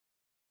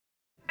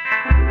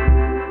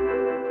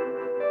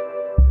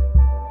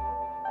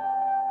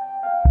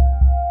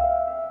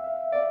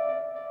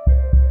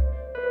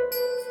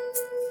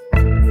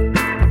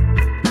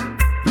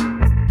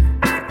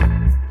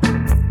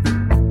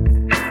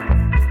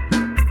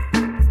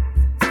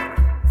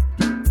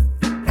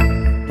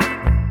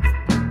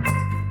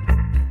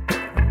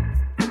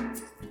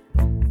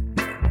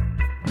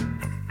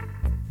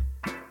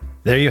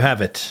There you have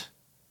it.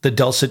 The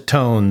dulcet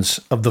tones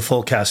of the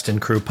Full Cast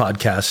and Crew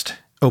podcast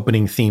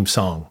opening theme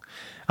song.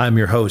 I'm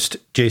your host,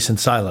 Jason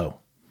Silo.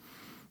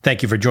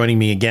 Thank you for joining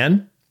me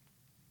again.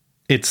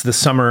 It's the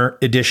summer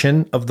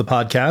edition of the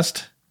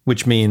podcast,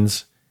 which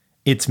means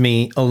it's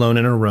me alone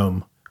in a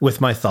room with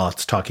my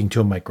thoughts talking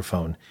to a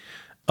microphone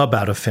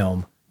about a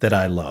film that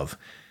I love.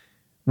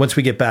 Once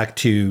we get back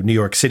to New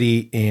York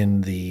City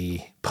in the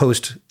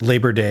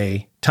post-Labor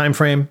Day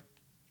timeframe,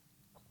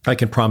 I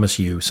can promise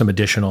you some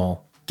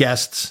additional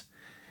guests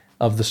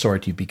of the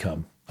sort you've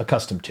become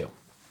accustomed to.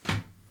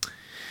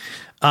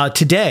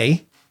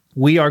 Today,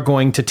 we are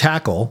going to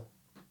tackle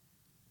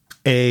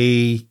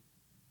a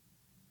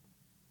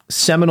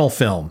seminal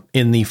film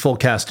in the Full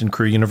Cast and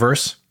Crew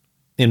universe,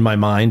 in my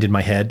mind, in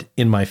my head,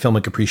 in my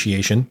filmic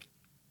appreciation.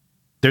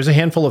 There's a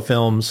handful of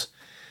films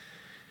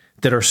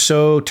that are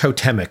so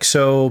totemic,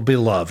 so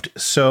beloved,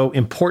 so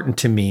important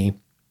to me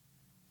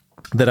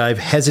that I've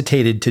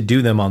hesitated to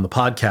do them on the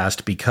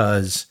podcast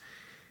because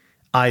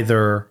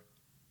either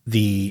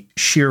the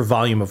sheer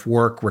volume of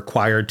work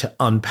required to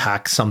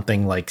unpack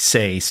something like,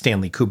 say,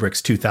 Stanley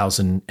Kubrick's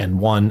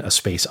 2001: A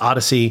Space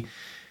Odyssey,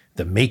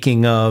 the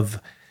making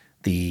of,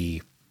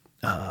 the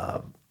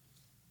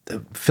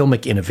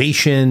filmic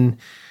innovation,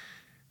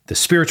 the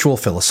spiritual,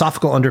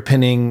 philosophical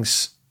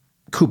underpinnings,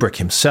 Kubrick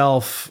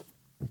himself,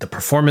 the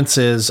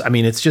performances. I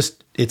mean,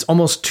 it's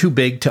almost too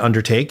big to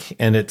undertake.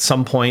 And at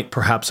some point,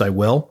 perhaps I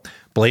will.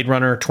 Blade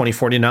Runner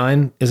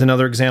 2049 is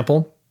another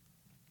example.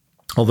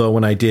 Although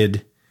when I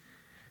did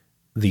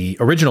the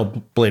original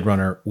Blade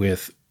Runner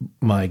with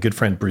my good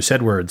friend Bruce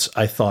Edwards,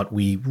 I thought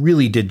we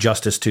really did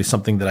justice to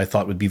something that I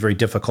thought would be very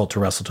difficult to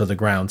wrestle to the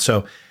ground.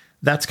 So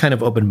that's kind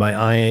of opened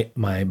my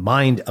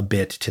mind a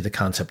bit to the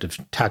concept of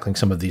tackling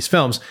some of these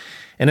films.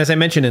 And as I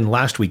mentioned in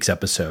last week's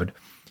episode,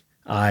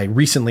 I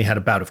recently had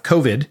a bout of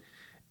COVID.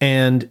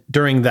 And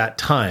during that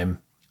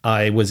time,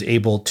 I was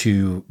able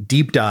to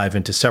deep dive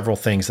into several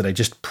things that I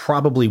just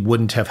probably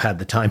wouldn't have had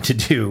the time to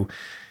do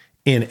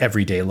in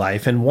everyday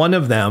life. And one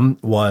of them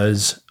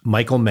was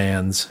Michael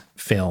Mann's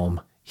film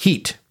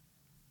Heat.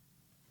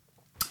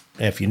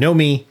 If you know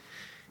me,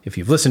 if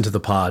you've listened to the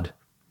pod,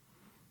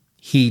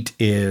 Heat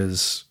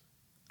is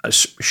a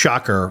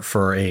shocker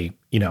for a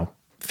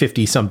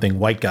 50-something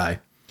white guy.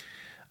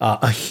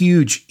 A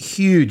huge,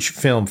 huge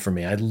film for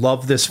me. I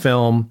love this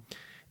film.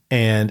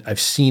 And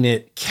I've seen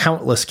it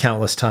countless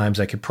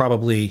times. I could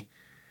probably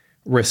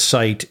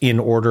recite in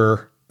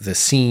order the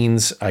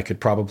scenes. I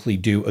could probably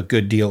do a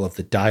good deal of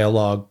the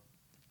dialogue.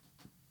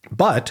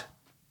 But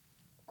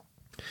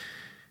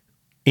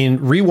in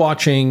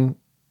rewatching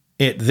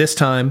it this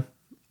time,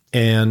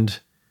 and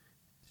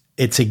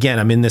it's again,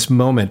 I'm in this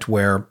moment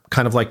where,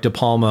 kind of like De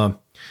Palma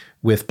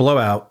with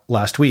Blowout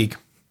last week,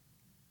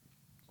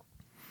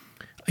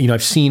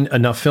 I've seen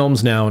enough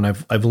films now, and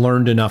I've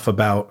learned enough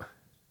about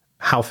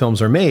how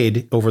films are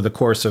made over the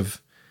course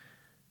of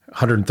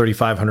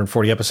 135,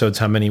 140 episodes,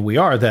 how many we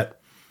are, that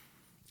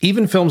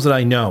even films that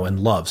I know and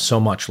love so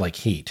much, like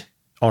Heat,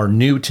 are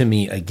new to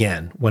me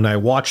again when I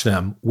watch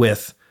them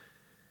with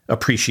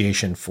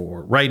appreciation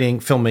for writing,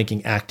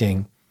 filmmaking,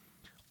 acting,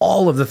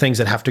 all of the things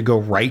that have to go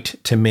right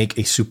to make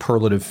a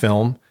superlative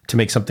film, to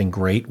make something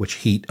great, which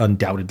Heat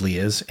undoubtedly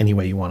is, any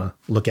way you want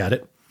to look at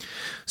it.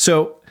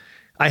 So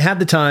I had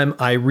the time.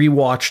 I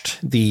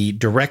rewatched the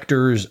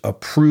director's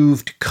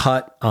approved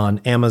cut on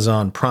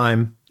Amazon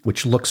Prime,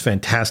 which looks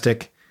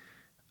fantastic.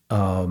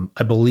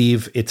 I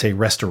believe it's a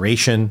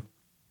restoration.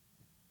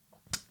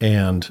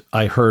 And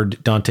I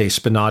heard Dante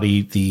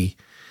Spinotti, the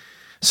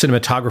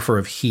cinematographer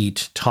of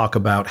Heat, talk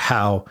about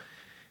how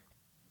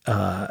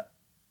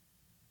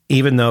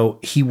even though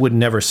he would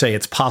never say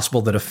it's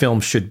possible that a film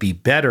should be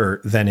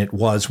better than it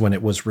was when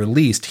it was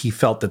released, he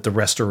felt that the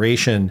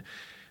restoration,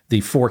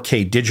 the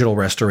 4K digital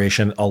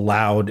restoration,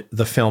 allowed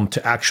the film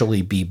to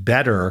actually be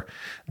better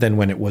than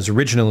when it was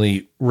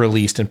originally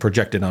released and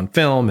projected on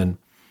film, and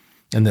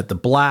that the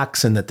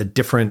blacks and that the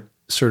different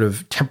sort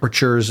of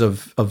temperatures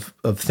of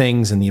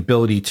things and the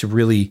ability to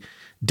really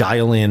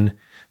dial in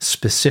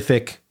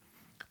specific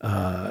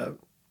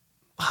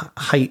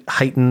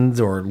heightened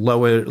or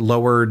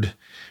lowered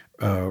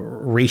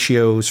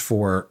ratios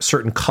for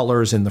certain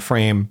colors in the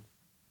frame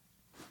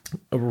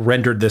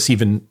rendered this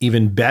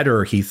even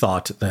better, he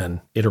thought,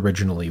 than it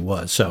originally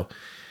was. So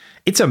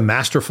it's a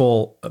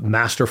masterful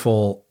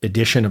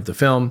edition of the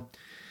film.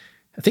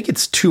 I think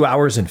it's 2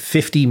 hours and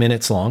 50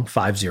 minutes long,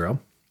 50,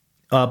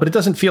 but it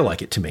doesn't feel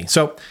like it to me.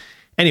 So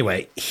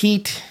anyway,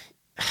 Heat,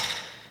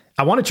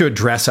 I wanted to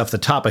address off the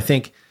top, I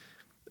think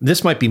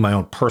this might be my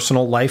own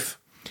personal life.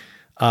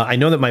 I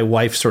know that my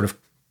wife sort of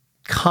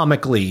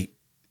comically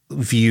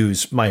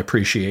views my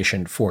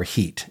appreciation for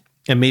Heat.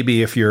 And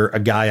maybe if you're a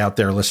guy out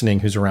there listening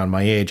who's around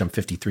my age, I'm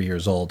 53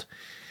 years old,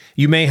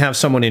 you may have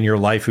someone in your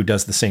life who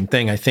does the same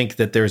thing. I think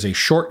that there's a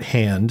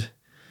shorthand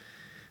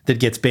that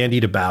gets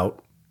bandied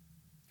about,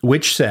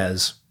 which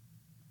says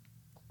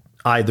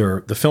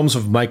either the films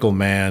of Michael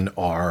Mann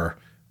are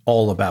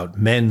all about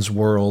men's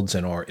worlds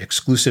and are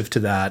exclusive to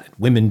that,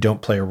 women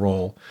don't play a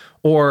role,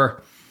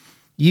 or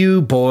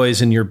You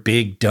boys and your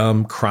big,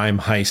 dumb crime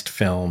heist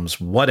films,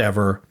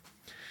 whatever.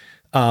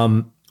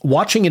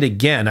 Watching it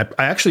again, I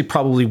actually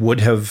probably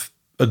would have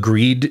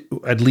agreed,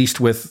 at least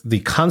with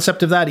the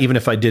concept of that, even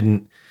if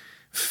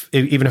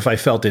I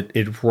felt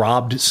it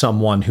robbed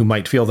someone who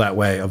might feel that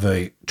way of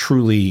a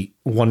truly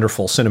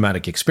wonderful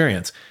cinematic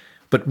experience.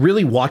 But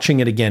really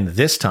watching it again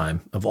this time,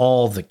 of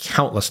all the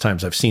countless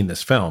times I've seen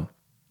this film,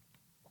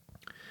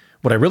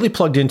 what I really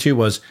plugged into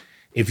was,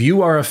 if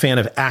you are a fan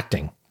of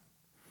acting,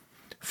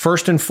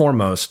 first and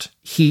foremost,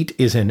 Heat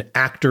is an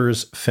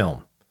actor's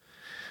film.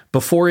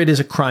 Before it is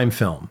a crime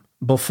film,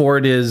 before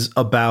it is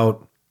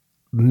about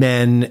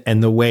men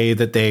and the way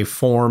that they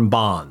form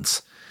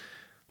bonds,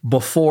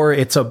 before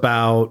it's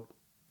about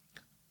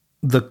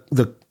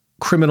the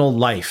criminal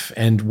life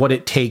and what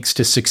it takes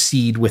to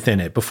succeed within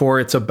it, before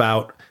it's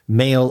about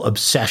male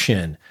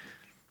obsession,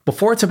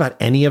 before it's about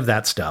any of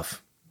that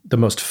stuff, the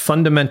most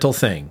fundamental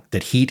thing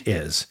that Heat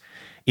is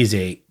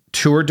a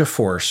tour de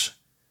force,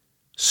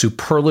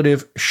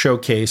 superlative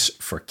showcase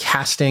for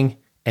casting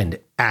and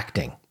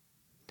acting.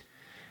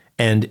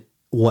 And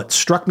what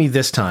struck me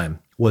this time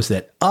was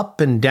that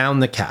up and down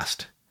the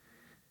cast,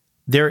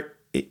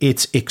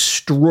 it's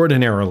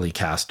extraordinarily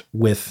cast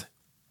with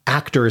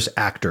actors,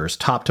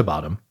 top to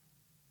bottom,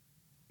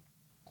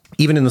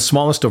 even in the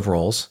smallest of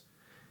roles.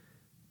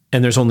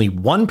 And there's only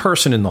one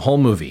person in the whole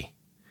movie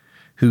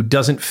who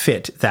doesn't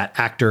fit that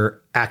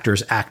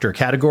actor's actor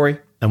category.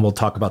 And we'll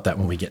talk about that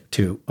when we get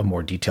to a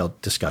more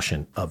detailed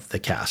discussion of the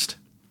cast.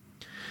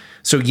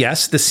 So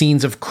yes, the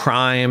scenes of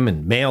crime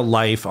and male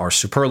life are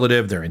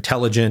superlative. They're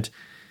intelligent,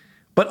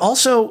 but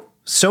also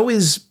so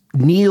is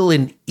Neil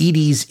and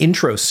Edie's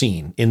intro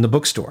scene in the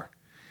bookstore.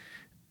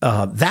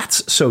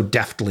 That's so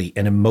deftly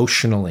and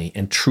emotionally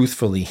and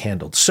truthfully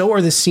handled. So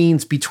are the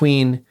scenes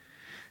between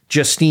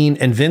Justine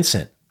and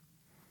Vincent.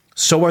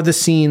 So are the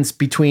scenes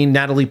between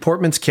Natalie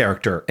Portman's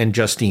character and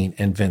Justine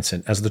and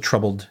Vincent as the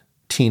troubled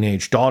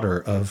teenage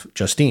daughter of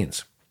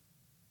Justine's.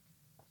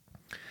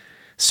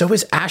 So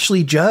is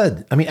Ashley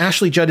Judd. I mean,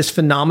 Ashley Judd is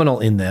phenomenal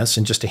in this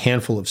in just a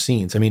handful of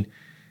scenes. I mean,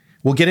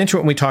 we'll get into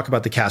it when we talk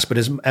about the cast, but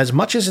as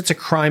much as it's a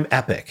crime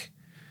epic,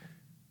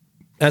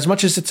 as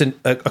much as it's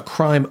a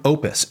crime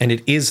opus, and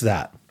it is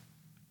that,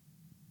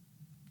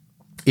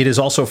 it is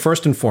also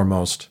first and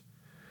foremost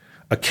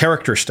a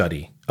character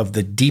study of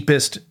the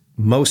deepest,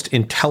 most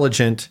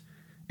intelligent,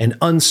 and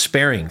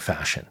unsparing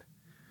fashion.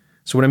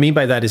 So what I mean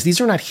by that is these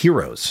are not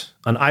heroes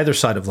on either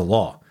side of the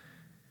law.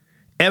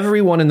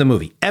 Everyone in the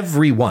movie,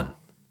 everyone,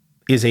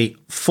 is a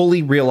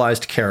fully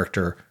realized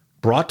character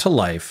brought to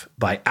life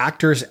by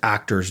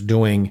actors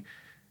doing,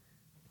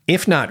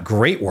 if not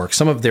great work,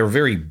 some of their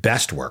very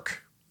best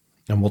work.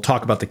 And we'll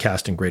talk about the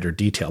cast in greater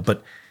detail.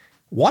 But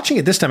watching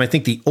it this time, I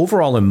think the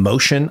overall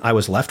emotion I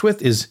was left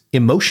with is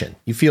emotion.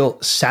 You feel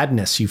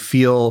sadness. You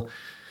feel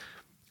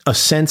a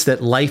sense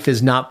that life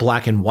is not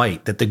black and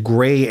white, that the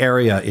gray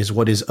area is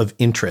what is of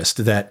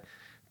interest, that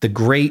the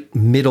great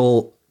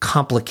middle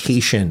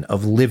complication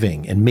of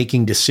living and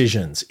making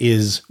decisions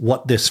is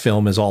what this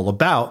film is all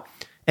about.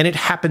 And it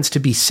happens to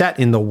be set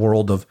in the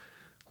world of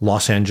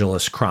Los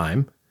Angeles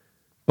crime,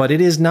 but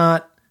it is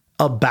not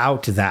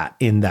about that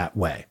in that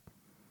way.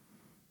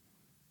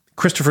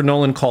 Christopher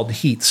Nolan called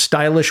Heat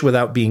stylish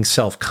without being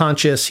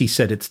self-conscious. He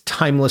said it's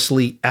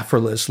timelessly,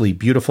 effortlessly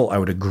beautiful. I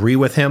would agree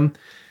with him.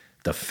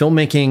 The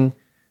filmmaking,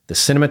 the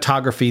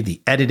cinematography,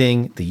 the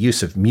editing, the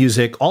use of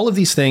music, all of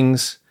these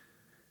things.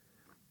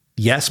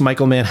 Yes,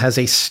 Michael Mann has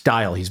a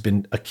style. He's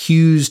been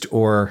accused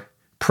or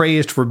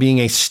praised for being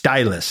a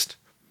stylist.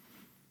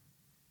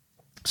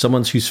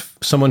 Someone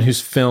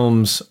whose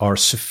films are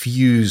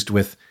suffused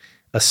with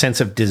a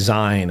sense of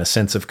design, a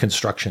sense of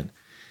construction.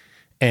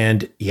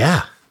 And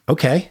yeah,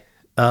 okay.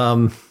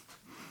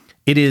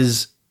 It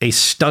is a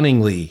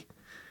stunningly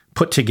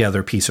put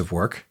together piece of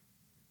work.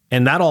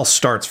 And that all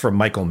starts from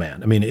Michael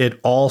Mann. I mean, it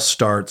all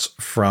starts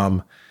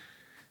from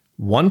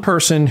one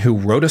person who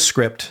wrote a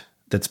script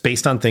that's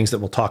based on things that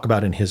we'll talk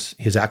about in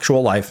his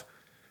actual life,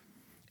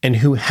 and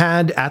who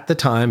had at the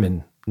time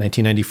in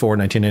 1994,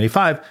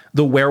 1995,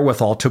 the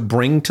wherewithal to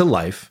bring to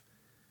life,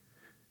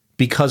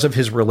 because of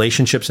his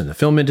relationships in the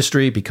film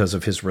industry, because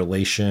of his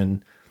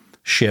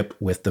relationship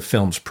with the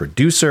film's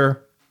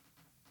producer,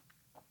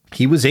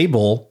 he was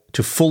able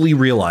to fully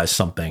realize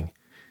something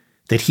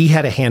that he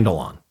had a handle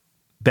on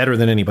better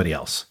than anybody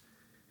else.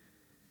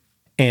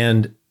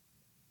 And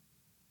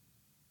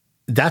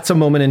that's a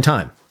moment in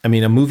time. I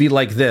mean, a movie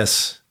like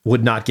this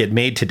would not get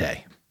made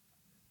today,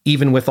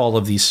 even with all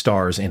of these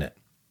stars in it.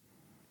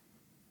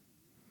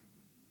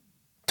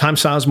 Tom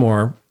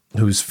Sizemore,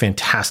 who's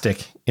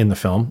fantastic in the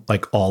film,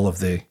 like all of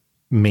the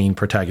main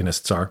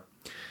protagonists are,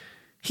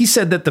 he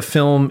said that the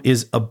film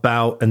is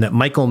about, and that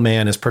Michael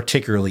Mann is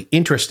particularly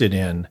interested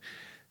in,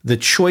 the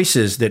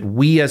choices that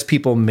we as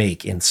people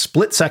make in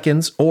split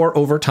seconds or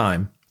over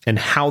time, and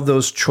how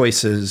those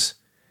choices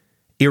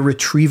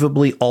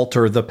irretrievably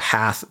alter the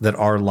path that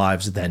our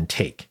lives then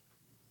take.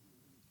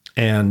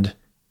 And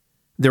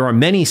there are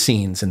many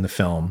scenes in the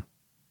film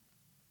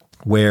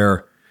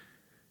where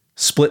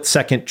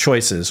split-second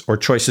choices or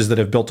choices that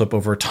have built up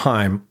over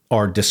time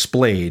are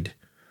displayed,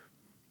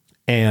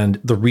 and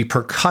the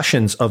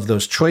repercussions of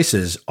those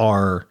choices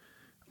are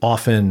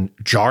often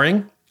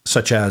jarring,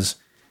 such as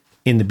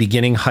in the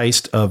beginning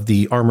heist of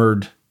the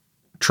armored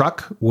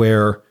truck,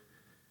 where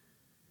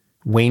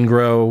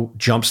Waingro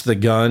jumps the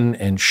gun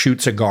and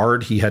shoots a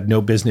guard he had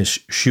no business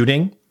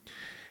shooting.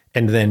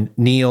 And then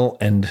Neil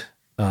and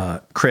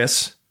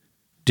Chris,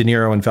 De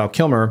Niro and Val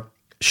Kilmer,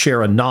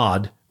 share a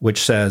nod,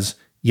 which says,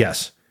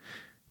 yes,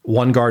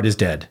 one guard is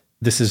dead.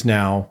 This is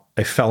now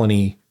a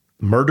felony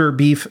murder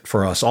beef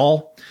for us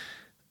all.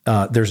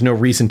 There's no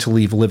reason to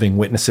leave living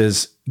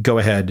witnesses. Go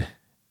ahead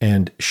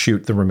and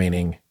shoot the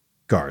remaining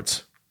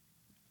guards.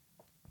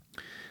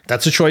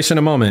 That's a choice in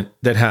a moment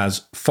that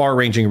has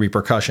far-ranging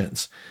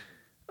repercussions.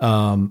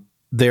 I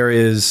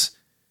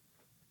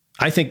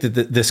think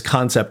that this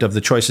concept of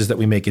the choices that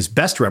we make is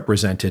best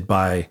represented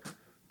by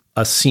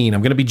a scene.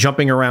 I'm going to be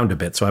jumping around a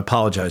bit, so I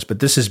apologize, but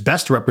this is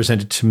best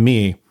represented to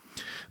me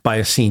by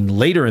a scene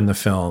later in the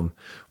film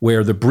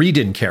where the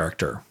Breeden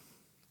character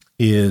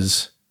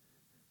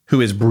who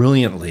is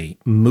brilliantly,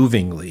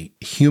 movingly,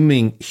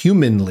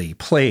 humanly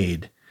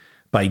played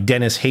by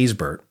Dennis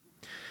Haysbert,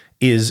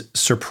 is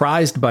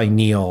surprised by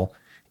Neil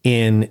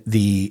in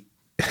the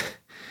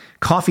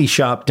coffee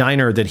shop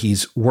diner that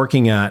he's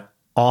working at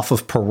off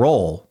of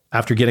parole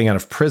after getting out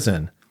of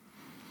prison.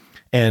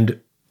 And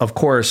of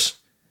course,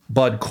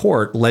 Bud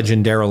Cort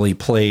legendarily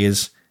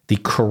plays the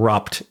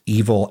corrupt,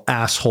 evil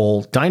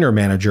asshole diner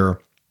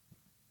manager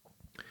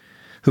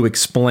who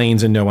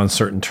explains in no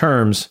uncertain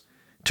terms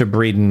to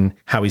Breeden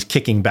how he's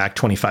kicking back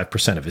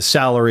 25% of his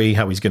salary,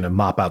 how he's going to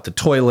mop out the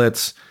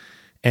toilets,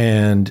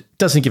 and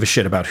doesn't give a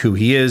shit about who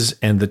he is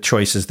and the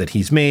choices that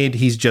he's made.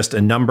 He's just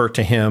a number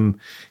to him.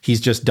 He's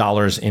just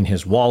dollars in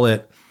his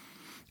wallet.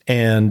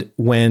 And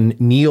when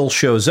Neil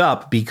shows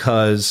up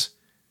because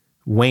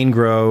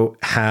Waingro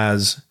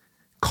has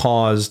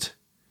caused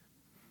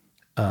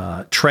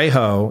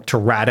Trejo to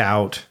rat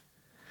out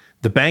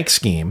the bank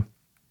scheme,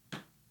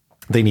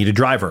 they need a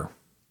driver.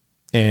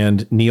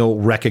 And Neil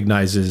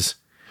recognizes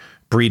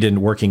Breeden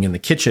working in the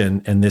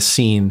kitchen, and this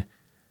scene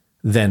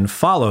then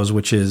follows,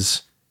 which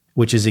is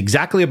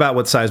exactly about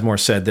what Sizemore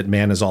said that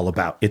Man is all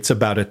about. It's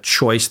about a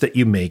choice that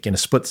you make in a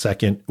split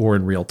second or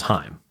in real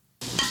time.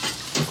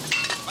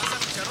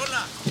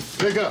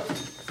 Pick up.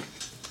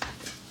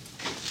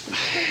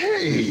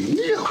 Hey,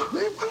 Neil,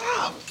 man, what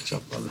up? What's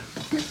up, brother?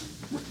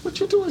 What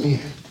you doing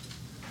here?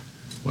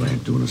 What I am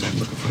doing is I'm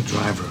looking for a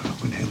driver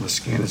with handless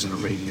scanners and a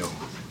radio.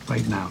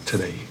 Right now,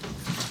 today.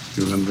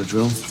 You remember the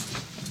drill?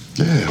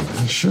 Yeah,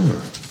 man, sure.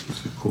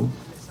 Is it cool?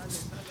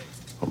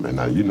 Oh, man,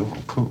 now you know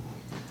I'm cool.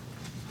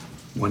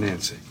 One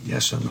answer,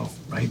 yes or no,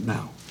 right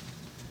now.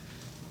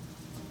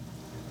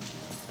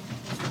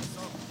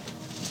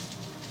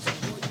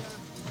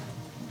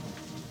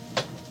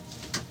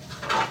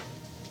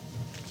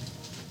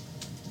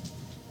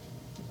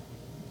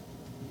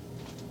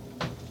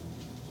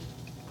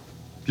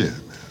 Yeah,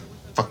 man.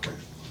 Fuck it.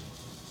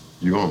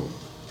 You on?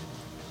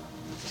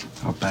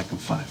 I'll back in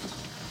 5.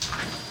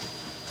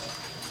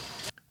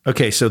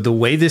 Okay, so the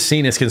way this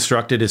scene is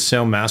constructed is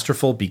so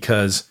masterful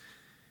because,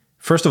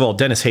 first of all,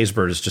 Dennis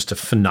Haysbert is just a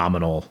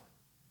phenomenal,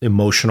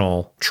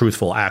 emotional,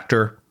 truthful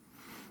actor.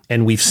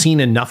 And we've seen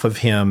enough of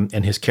him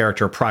and his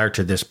character prior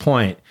to this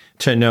point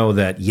to know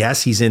that,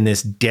 yes, he's in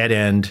this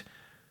dead-end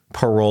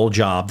parole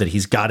job that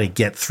he's got to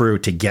get through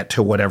to get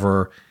to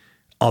whatever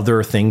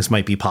other things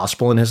might be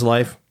possible in his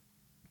life.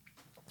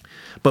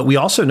 But we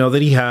also know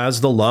that he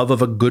has the love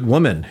of a good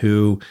woman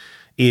who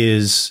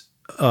is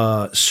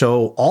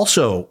so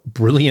also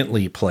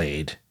brilliantly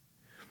played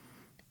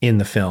in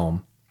the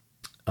film.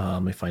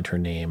 Let me find her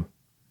name.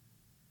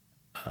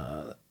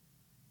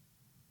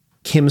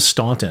 Kim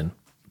Staunton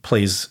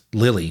plays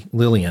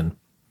Lillian.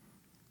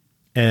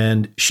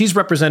 And she's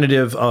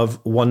representative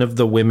of one of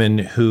the women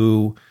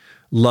who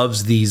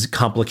loves these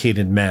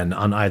complicated men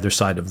on either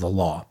side of the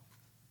law.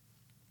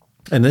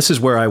 And this is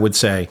where I would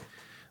say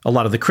a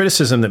lot of the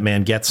criticism that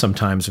Man gets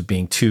sometimes of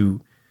being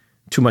too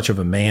much of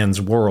a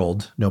man's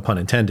world, no pun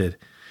intended,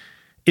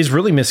 is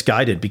really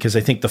misguided, because I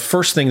think the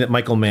first thing that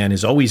Michael Mann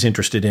is always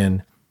interested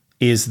in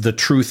is the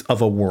truth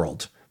of a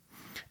world.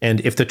 And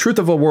if the truth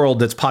of a world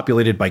that's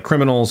populated by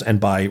criminals and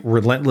by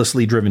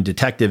relentlessly driven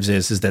detectives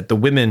is that the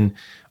women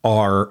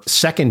are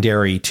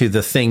secondary to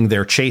the thing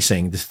they're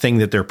chasing, the thing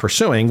that they're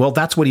pursuing, well,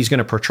 that's what he's going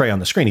to portray on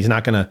the screen. He's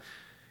not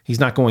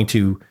going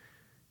to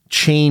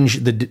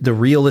change the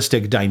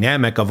realistic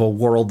dynamic of a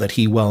world that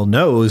he well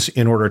knows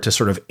in order to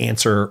sort of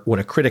answer what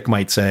a critic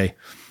might say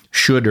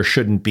should or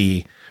shouldn't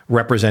be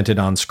represented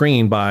on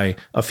screen by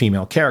a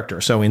female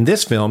character. So in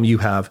this film, you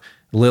have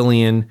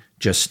Lillian,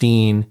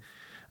 Justine,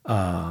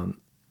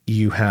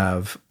 you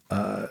have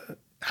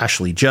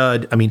Ashley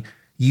Judd. I mean,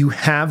 you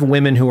have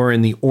women who are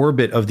in the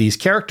orbit of these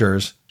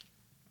characters,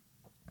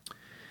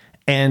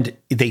 and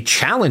they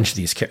challenge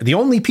these characters. The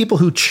only people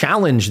who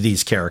challenge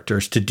these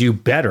characters to do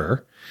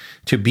better,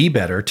 to be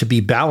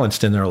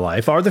balanced in their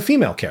life, are the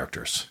female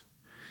characters,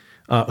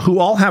 who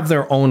all have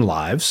their own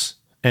lives.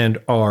 and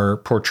are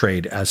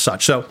portrayed as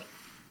such. So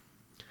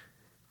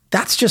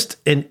that's just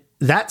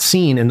that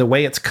scene and the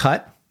way it's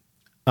cut,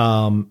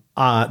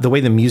 the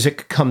way the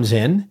music comes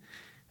in,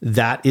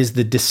 that is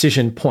the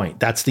decision point.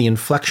 That's the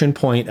inflection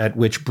point at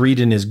which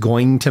Breeden is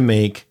going to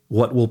make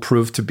what will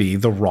prove to be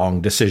the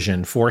wrong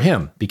decision for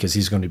him, because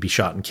he's going to be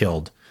shot and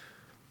killed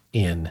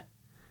in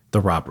the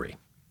robbery.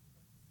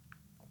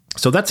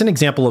 So that's an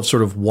example of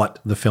sort of what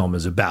the film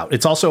is about.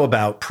 It's also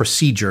about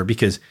procedure,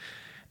 because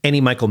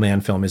any Michael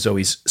Mann film is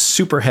always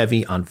super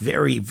heavy on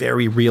very,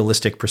 very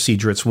realistic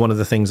procedure. It's one of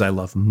the things I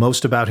love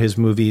most about his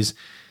movies.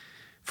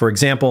 For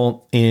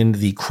example, in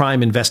the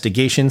crime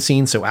investigation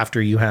scene, so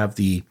after you have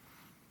the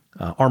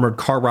armored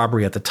car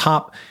robbery at the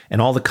top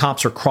and all the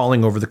cops are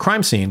crawling over the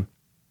crime scene,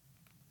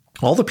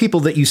 all the people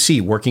that you see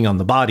working on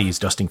the bodies,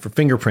 dusting for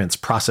fingerprints,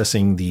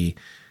 processing the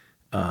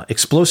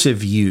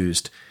explosive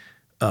used,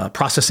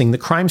 processing the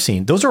crime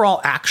scene, those are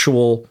all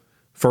actual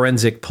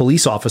forensic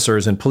police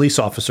officers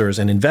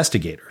and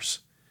investigators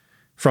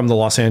from the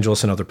Los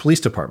Angeles and other police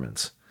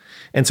departments.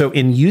 And so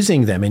in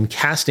using them, in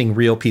casting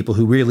real people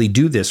who really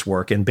do this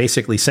work and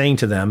basically saying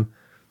to them,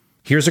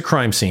 here's a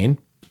crime scene,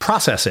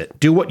 process it,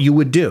 do what you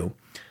would do.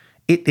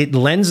 It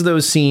lends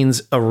those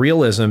scenes a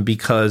realism,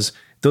 because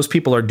those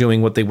people are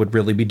doing what they would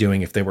really be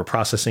doing if they were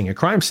processing a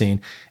crime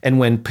scene. And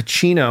when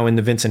Pacino in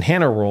the Vincent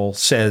Hanna role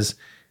says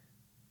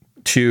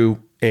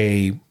to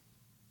a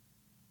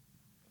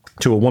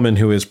woman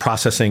who is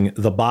processing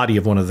the body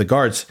of one of the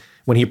guards,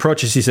 when he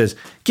approaches, he says,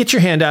 "Get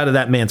your hand out of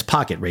that man's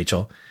pocket,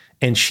 Rachel."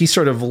 And she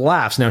sort of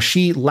laughs. Now,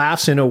 she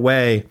laughs in a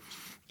way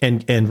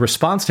and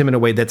responds to him in a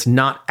way that's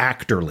not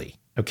actorly.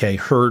 Okay,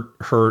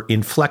 her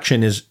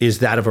inflection is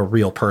that of a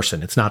real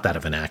person. It's not that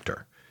of an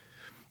actor.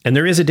 And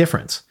there is a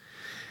difference.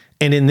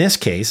 And in this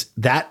case,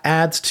 that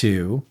adds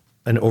to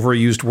an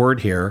overused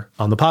word here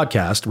on the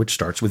podcast, which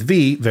starts with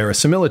V,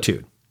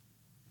 verisimilitude.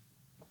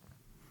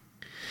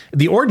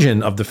 The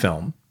origin of the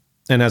film,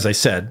 and as I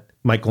said,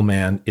 Michael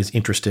Mann is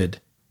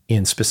interested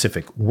in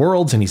specific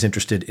worlds, and he's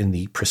interested in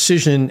the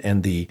precision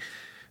and the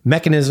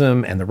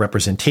mechanism and the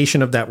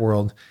representation of that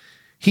world.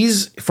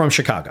 He's from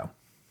Chicago.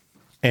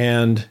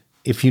 And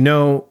if you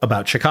know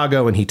about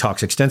Chicago, and he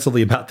talks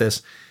extensively about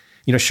this,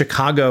 you know,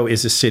 Chicago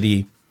is a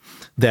city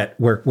that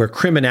where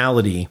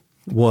criminality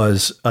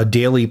was a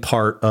daily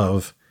part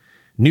of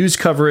news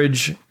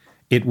coverage.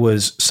 It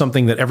was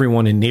something that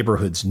everyone in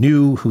neighborhoods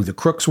knew who the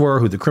crooks were,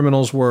 who the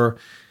criminals were.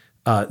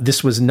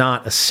 This was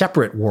not a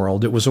separate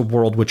world. It was a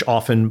world which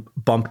often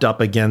bumped up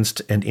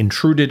against and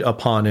intruded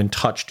upon and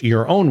touched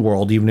your own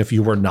world, even if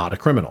you were not a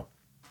criminal.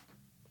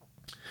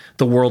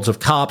 The worlds of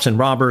cops and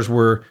robbers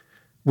was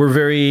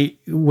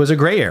a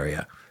gray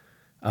area.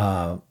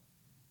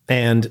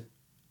 And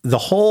the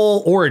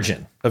whole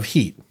origin of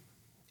Heat,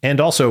 and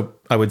also,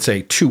 I would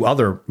say, two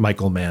other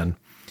Michael Mann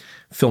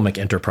filmic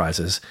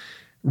enterprises,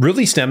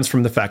 really stems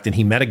from the fact that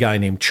he met a guy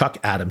named Chuck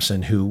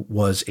Adamson, who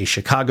was a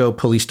Chicago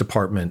Police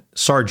Department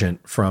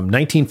sergeant from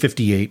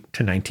 1958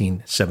 to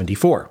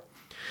 1974.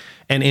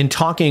 And in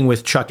talking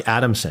with Chuck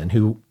Adamson,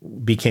 who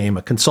became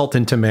a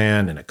consultant to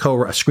Mann and a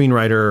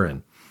screenwriter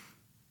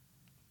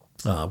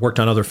and worked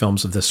on other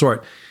films of this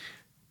sort,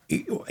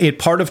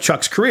 part of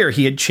Chuck's career,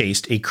 he had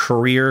chased a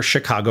career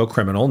Chicago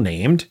criminal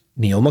named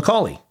Neil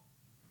McCauley.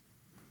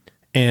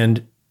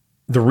 And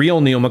the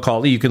real Neil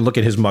McCauley, you can look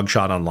at his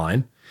mugshot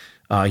online.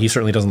 He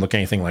certainly doesn't look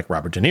anything like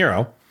Robert De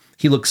Niro.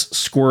 He looks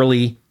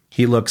squirrely.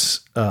 He looks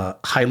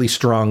highly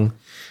strung.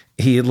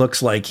 He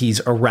looks like he's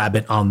a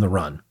rabbit on the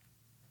run.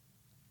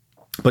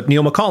 But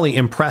Neil McCauley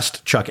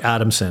impressed Chuck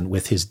Adamson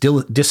with his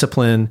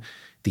discipline,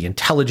 the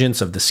intelligence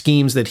of the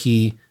schemes that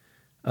he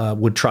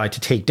would try to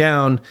take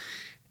down.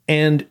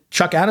 And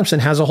Chuck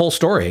Adamson has a whole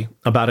story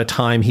about a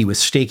time he was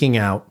staking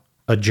out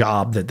a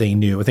job that they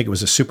knew. I think it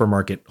was a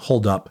supermarket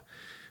holdup,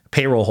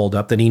 payroll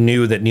holdup, that he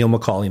knew that Neil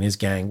McCauley and his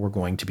gang were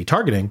going to be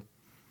targeting.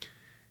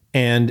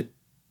 And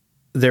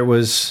there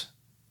was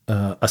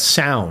a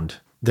sound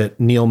that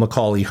Neil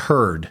McCauley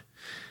heard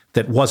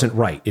that wasn't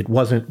right. It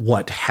wasn't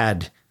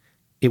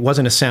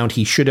a sound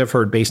he should have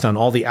heard based on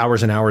all the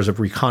hours and hours of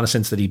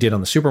reconnaissance that he did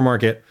on the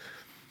supermarket.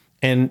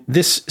 And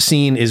this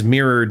scene is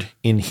mirrored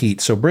in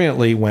Heat so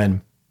brilliantly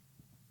when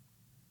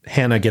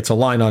Hannah gets a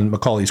line on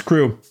McCauley's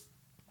crew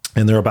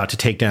and they're about to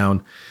take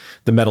down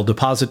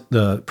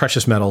the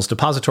precious metals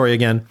depository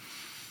again.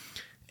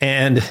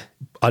 And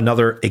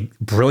another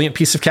brilliant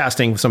piece of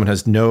casting, someone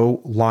has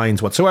no lines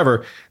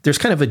whatsoever. There's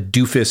kind of a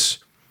doofus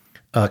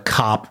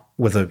cop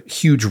with a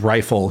huge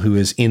rifle who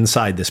is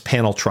inside this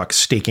panel truck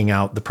staking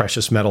out the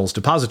precious metals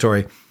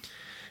depository.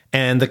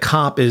 And the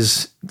cop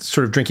is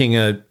sort of drinking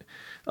a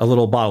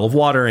little bottle of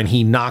water, and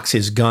he knocks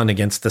his gun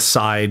against the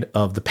side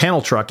of the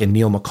panel truck, and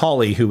Neil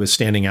McCauley, who is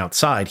standing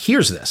outside,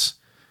 hears this.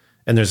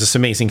 And there's this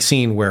amazing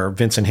scene where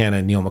Vincent Hanna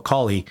and Neil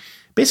McCauley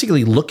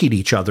basically look at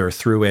each other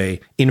through a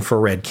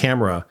infrared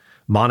camera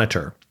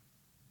monitor.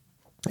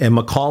 And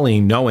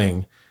McCauley,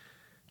 knowing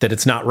that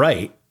it's not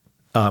right,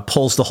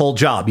 pulls the whole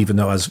job, even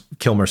though, as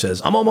Kilmer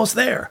says, "I'm almost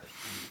there."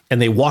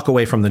 And they walk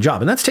away from the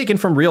job. And that's taken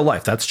from real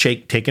life. That's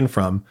taken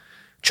from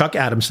Chuck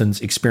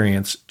Adamson's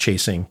experience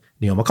chasing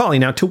Neil McCauley.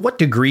 Now, to what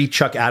degree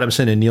Chuck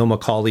Adamson and Neil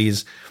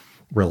McCauley's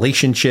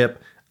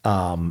relationship,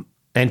 and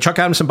Chuck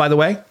Adamson, by the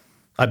way,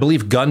 I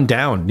believe gunned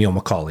down Neil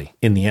McCauley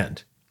in the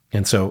end.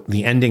 And so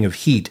the ending of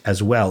Heat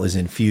as well is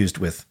infused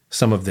with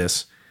some of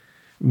this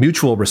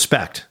mutual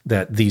respect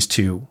that these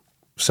two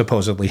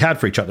supposedly had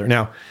for each other.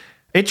 Now,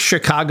 it's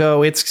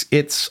Chicago,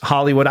 it's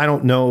Hollywood. I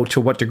don't know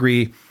to what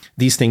degree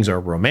these things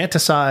are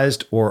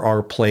romanticized or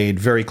are played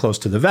very close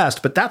to the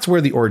vest, but that's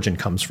where the origin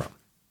comes from.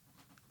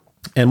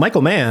 And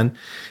Michael Mann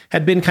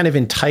had been kind of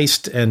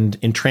enticed and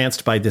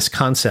entranced by this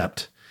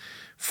concept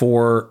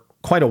for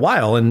quite a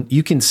while. And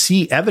you can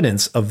see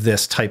evidence of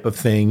this type of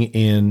thing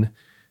in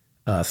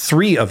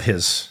 3 of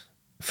his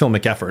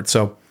filmic efforts.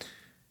 So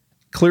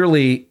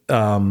clearly,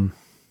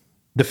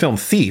 the film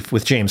Thief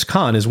with James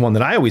Caan is one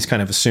that I always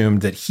kind of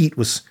assumed that Heat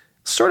was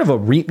sort of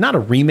not a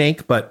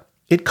remake, but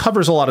it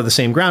covers a lot of the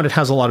same ground. It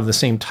has a lot of the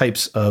same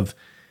types of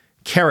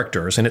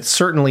characters, and it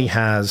certainly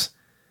has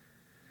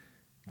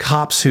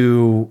cops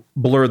who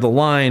blur the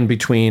line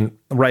between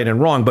right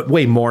and wrong, but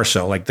way more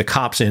so. Like the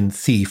cops in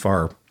Thief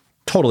are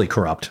totally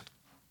corrupt.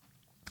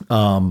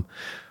 Don't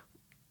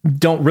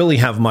really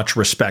have much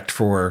respect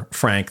for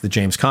Frank, the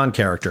James Caan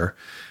character,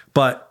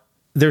 but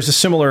there are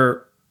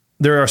similar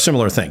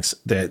things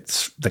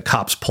that the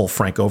cops pull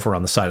Frank over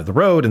on the side of the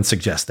road and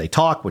suggest they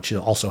talk, which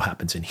also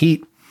happens in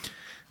Heat.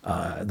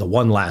 The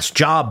one last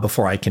job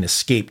before I can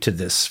escape to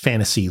this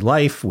fantasy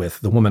life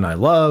with the woman I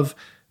love.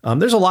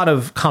 There's a lot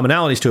of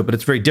commonalities to it, but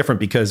it's very different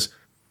because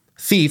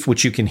Thief,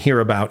 which you can hear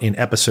about in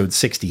episode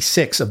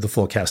 66 of the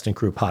Full Cast and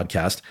Crew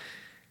podcast,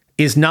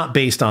 is not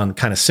based on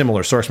kind of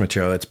similar source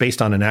material. It's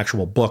based on an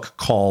actual book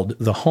called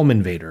The Home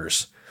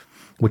Invaders,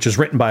 which is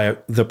written by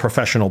the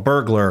professional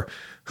burglar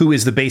who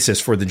is the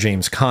basis for the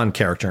James Caan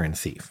character in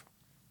Thief.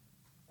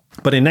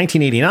 But in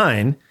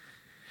 1989,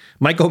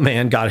 Michael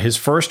Mann got his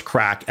first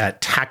crack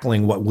at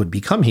tackling what would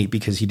become Heat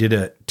because he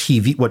did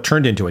what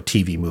turned into a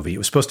TV movie. It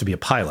was supposed to be a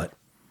pilot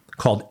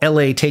called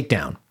LA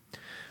Takedown,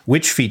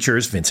 which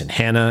features Vincent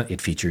Hanna.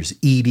 It features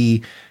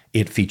Edie.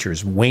 It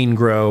features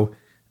Waingro.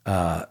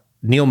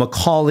 Neil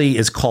McCauley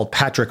is called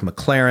Patrick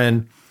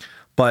McLaren,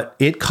 but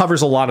it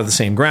covers a lot of the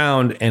same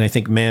ground. And I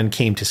think Mann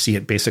came to see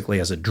it basically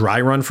as a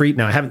dry run for Heat.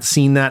 Now, I haven't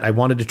seen that. I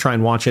wanted to try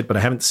and watch it, but I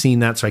haven't seen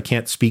that. So I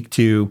can't speak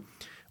to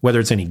whether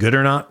it's any good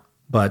or not,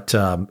 but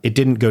it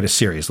didn't go to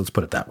series. Let's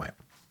put it that way.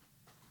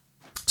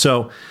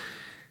 So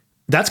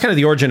that's kind of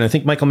the origin. I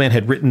think Michael Mann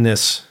had written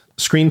this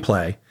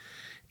screenplay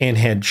and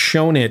had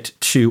shown it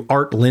to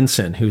Art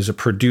Linson, who's a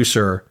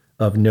producer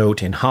of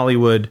note in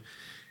Hollywood.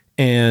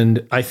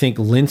 And I think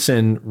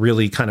Linson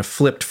really kind of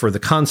flipped for the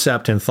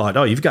concept and thought,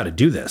 oh, you've got to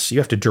do this. You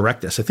have to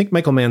direct this. I think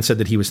Michael Mann said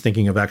that he was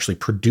thinking of actually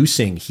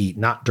producing Heat,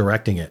 not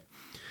directing it.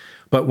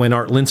 But when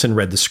Art Linson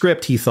read the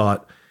script, he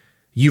thought,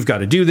 you've got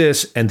to do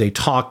this. And they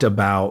talked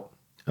about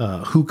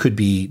who could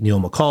be Neil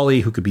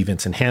McCauley, who could be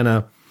Vincent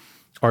Hanna.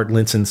 Art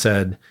Linson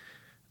said,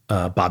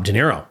 Bob De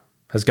Niro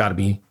has got to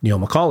be Neil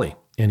McCauley.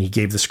 And he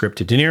gave the script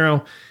to De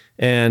Niro,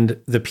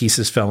 and the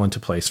pieces fell into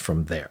place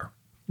from there.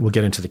 We'll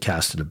get into the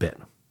cast in a bit.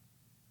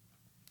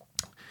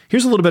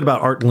 Here's a little bit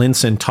about Art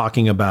Linson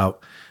talking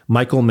about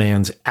Michael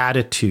Mann's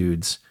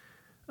attitudes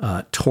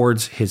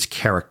towards his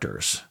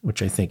characters,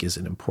 which I think is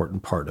an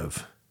important part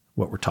of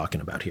what we're talking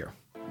about here.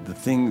 The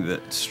thing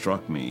that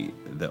struck me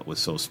that was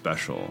so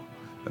special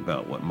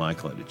about what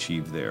Michael had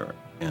achieved there,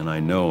 and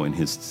I know in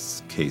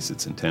his case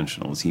it's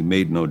intentional, is he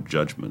made no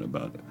judgment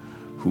about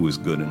who is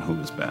good and who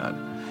is bad.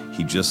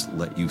 He just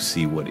let you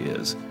see what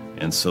is.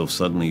 And so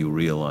suddenly you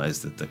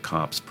realize that the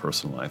cop's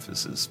personal life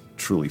is as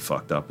truly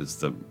fucked up as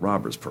the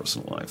robber's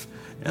personal life.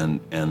 And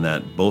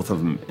that both of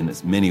them, in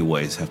as many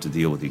ways, have to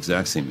deal with the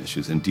exact same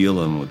issues and deal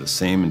with them with the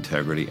same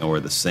integrity or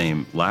the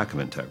same lack of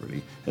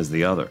integrity as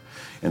the other.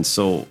 And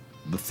so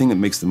the thing that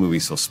makes the movie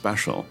so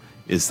special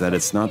is that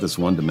it's not this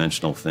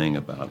one-dimensional thing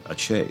about a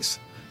chase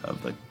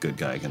of the good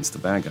guy against the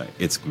bad guy.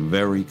 It's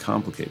very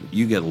complicated.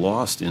 You get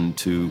lost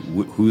into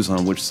who's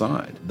on which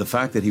side. The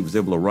fact that he was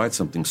able to write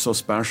something so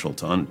special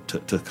to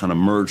kind of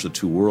merge the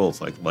two worlds,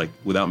 like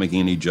without making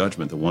any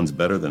judgment that one's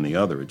better than the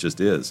other, it just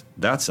is.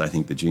 That's, I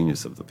think, the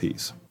genius of the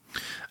piece.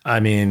 I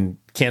mean,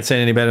 can't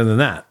say any better than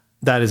that.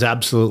 That is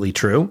absolutely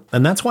true.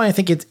 And that's why I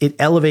think it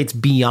elevates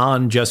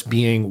beyond just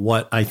being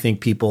what I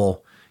think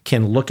people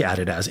can look at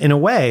it as. In a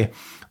way,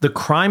 the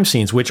crime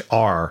scenes, which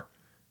are,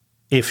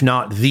 if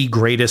not the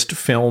greatest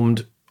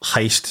filmed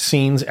heist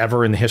scenes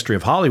ever in the history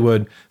of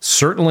Hollywood,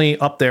 certainly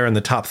up there in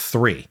the top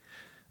 3,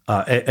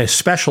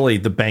 especially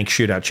the bank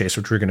shootout chase,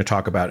 which we're going to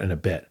talk about in a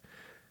bit.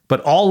 But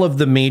all of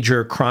the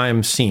major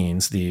crime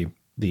scenes, the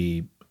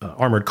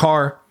armored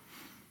car,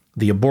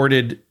 the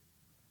aborted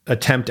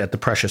attempt at the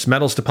precious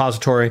metals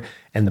depository,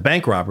 and the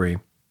bank robbery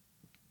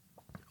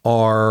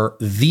are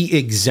the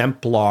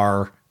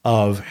exemplar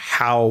of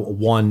how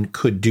one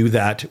could do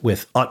that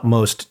with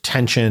utmost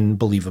tension,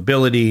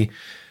 believability,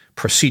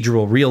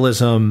 procedural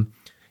realism,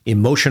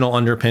 emotional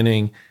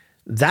underpinning.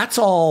 That's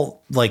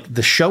all like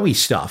the showy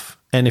stuff.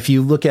 And if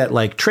you look at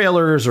like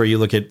trailers or you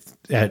look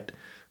at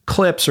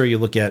clips or you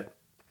look at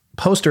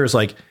posters,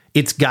 like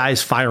It's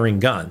guys firing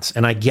guns.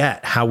 And I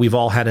get how we've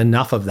all had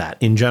enough of that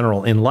in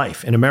general in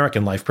life, in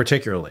American life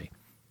particularly.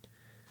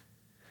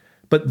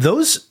 But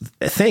those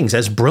things,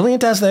 as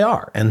brilliant as they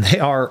are, and they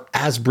are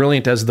as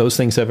brilliant as those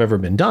things have ever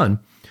been done,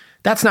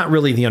 that's not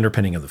really the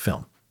underpinning of the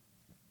film.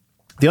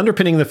 The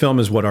underpinning of the film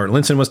is what Art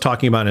Linson was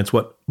talking about, and it's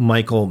what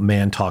Michael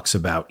Mann talks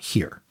about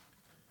here.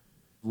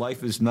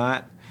 Life is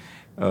not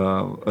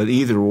an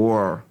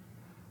either-or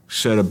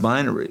set of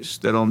binaries.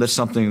 That's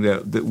something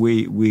that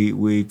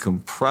we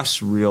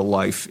compress real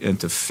life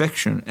into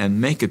fiction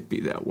and make it be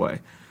that way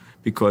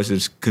because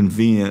it's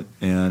convenient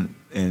and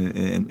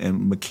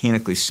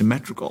mechanically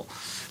symmetrical.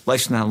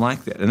 Life's not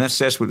like that, and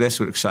that's what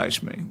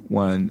excites me.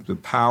 When the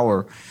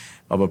power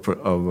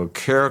of a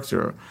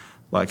character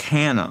like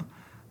Hannah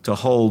to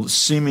hold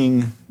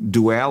seeming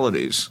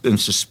dualities in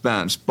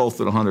suspense, both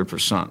at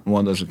 100%.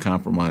 One doesn't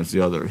compromise the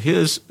other.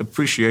 His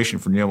appreciation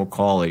for Neil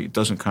McCauley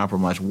doesn't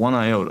compromise one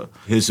iota.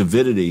 His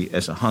avidity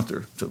as a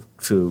hunter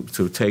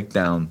to take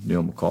down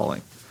Neil McCauley.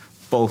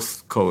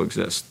 Both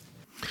coexist.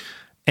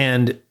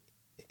 And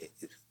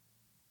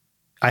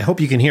I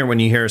hope you can hear when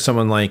you hear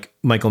someone like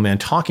Michael Mann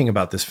talking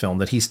about this film,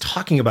 that he's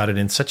talking about it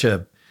in such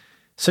a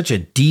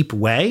deep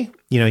way.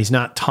 You know, he's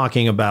not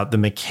talking about the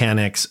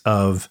mechanics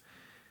of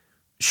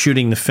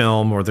shooting the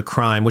film or the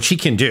crime, which he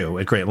can do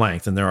at great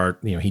length. And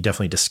he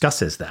definitely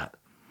discusses that.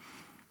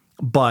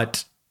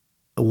 But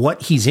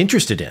what he's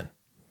interested in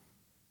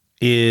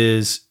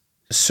is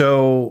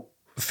so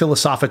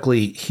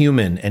philosophically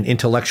human and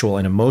intellectual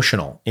and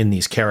emotional in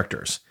these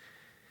characters.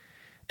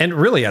 And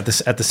really at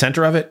the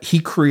center of it,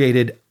 he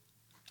created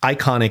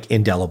iconic,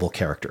 indelible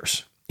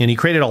characters. And he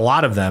created a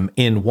lot of them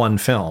in one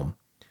film.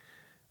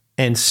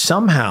 And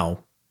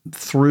somehow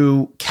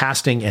through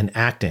casting and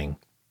acting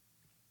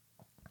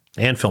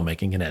and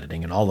filmmaking and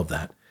editing and all of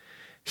that,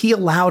 he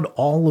allowed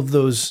all of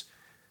those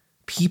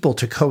people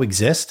to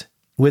coexist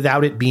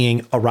without it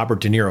being a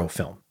Robert De Niro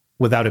film,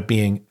 without it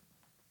being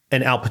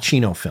an Al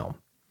Pacino film.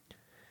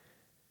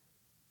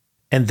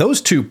 And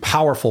those two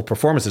powerful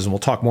performances, and we'll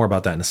talk more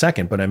about that in a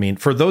second, but I mean,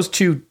 for those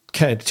two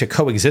to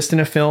coexist in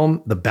a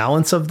film, the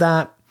balance of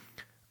that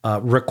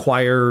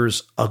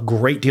requires a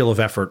great deal of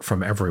effort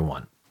from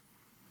everyone.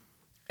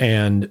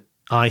 And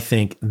I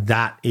think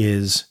that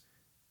is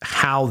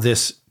how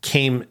this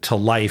came to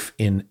life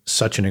in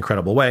such an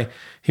incredible way.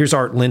 Here's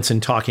Art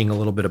Linson talking a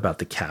little bit about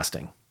the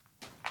casting.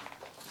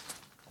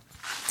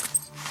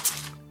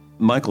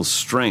 Michael's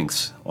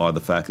strengths are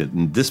the fact that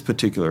in this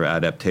particular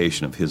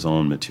adaptation of his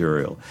own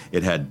material,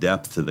 it had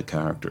depth to the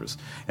characters.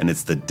 And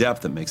it's the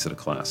depth that makes it a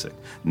classic,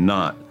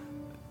 not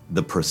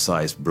the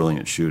precise,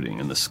 brilliant shooting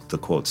and the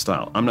quote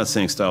style. I'm not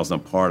saying style's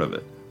not part of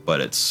it, but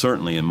it's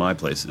certainly, in my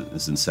place,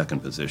 is in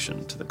second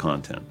position to the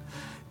content.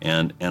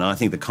 And I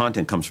think the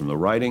content comes from the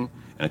writing,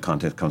 and the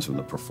content comes from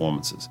the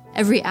performances.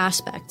 Every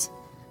aspect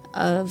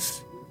of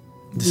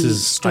this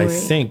is, story, I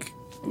think,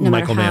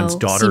 Michael Mann's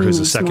daughter, who's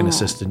a second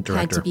assistant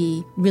director, had to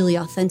be really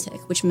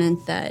authentic, which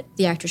meant that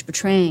the actors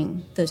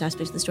portraying those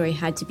aspects of the story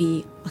had to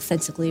be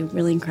authentically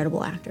really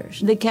incredible actors.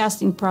 The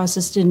casting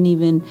process didn't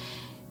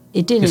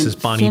This is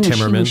Bonnie finish.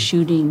 Timmerman. He was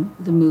shooting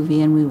the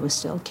movie and we were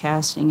still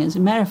casting. As a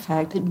matter of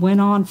fact, it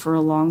went on for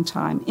a long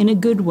time in a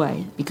good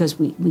way because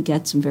we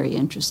get some very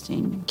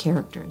interesting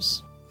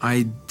characters.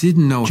 I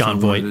didn't know John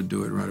if I wanted Voight. to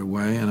do it right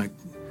away,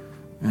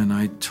 and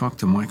I talked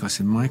to Michael. I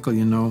said, Michael,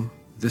 you know,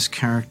 this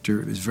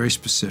character is very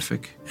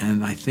specific,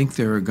 and I think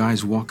there are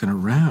guys walking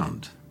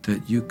around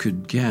that you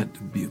could get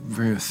to be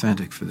very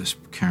authentic for this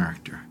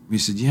character. He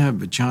said, yeah,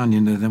 but John,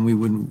 you know, then we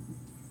wouldn't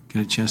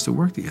get a chance to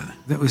work together.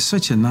 That was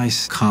such a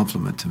nice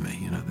compliment to me,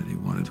 you know, that he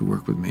wanted to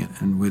work with me.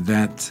 And with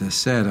that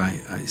said,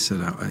 I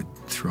said I'd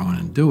throw in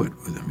and do it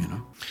with him, you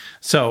know.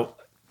 So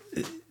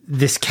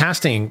this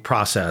casting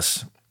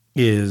process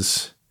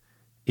is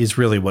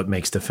really what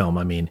makes the film.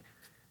 I mean,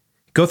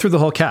 go through the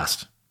whole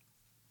cast.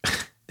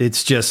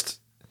 It's just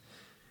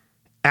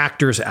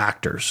actors,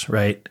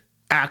 right?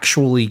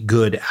 Actually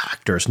good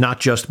actors, not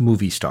just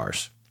movie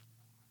stars.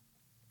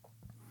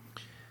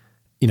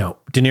 You know,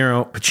 De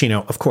Niro,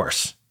 Pacino, of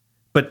course.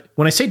 But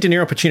when I say De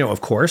Niro, Pacino, of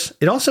course,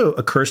 it also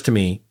occurs to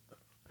me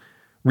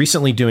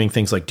recently doing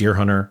things like Deer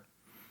Hunter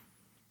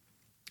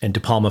and De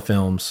Palma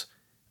films,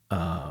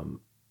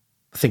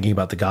 thinking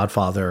about The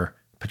Godfather,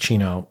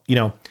 Pacino, you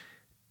know,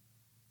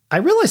 I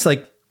realized,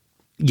 like,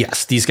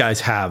 yes, these guys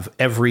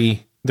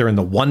they're in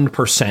the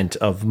 1%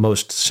 of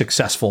most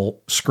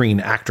successful screen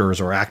actors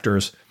or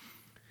actors.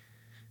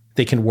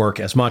 They can work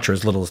as much or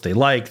as little as they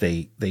like.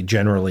 They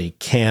generally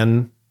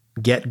can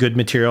get good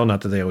material,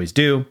 not that they always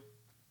do.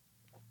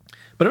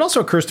 But it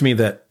also occurs to me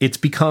that it's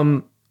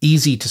become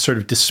easy to sort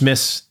of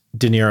dismiss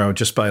De Niro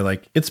just by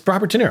like, it's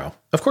Robert De Niro.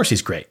 Of course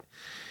he's great.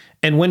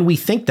 And when we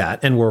think that,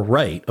 and we're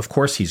right, of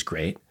course he's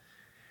great,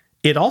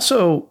 it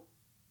also,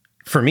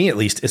 for me at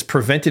least, has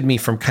prevented me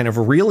from kind of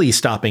really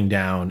stopping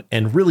down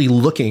and really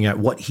looking at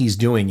what he's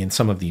doing in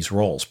some of these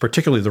roles,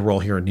 particularly the role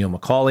here in Neil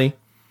McCauley,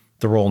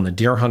 the role in The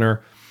Deer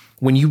Hunter.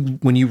 When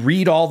you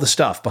read all the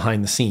stuff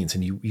behind the scenes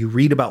and you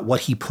read about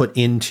what he put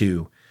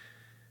into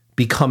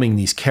becoming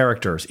these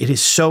characters, it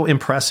is so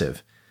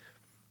impressive.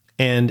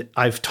 And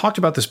I've talked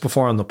about this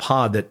before on the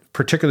pod, that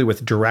particularly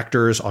with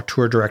directors,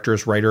 auteur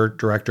directors, writer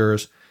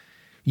directors,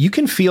 you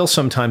can feel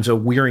sometimes a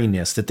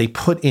weariness that they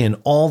put in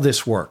all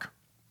this work.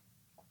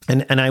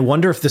 And I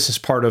wonder if this is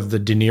part of the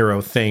De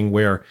Niro thing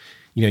where,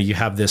 you know, you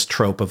have this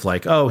trope of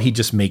like, oh, he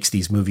just makes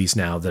these movies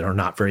now that are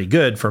not very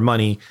good for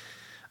money.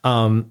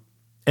 And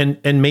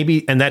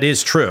maybe that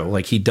is true.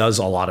 Like, he does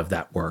a lot of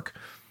that work.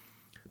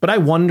 But I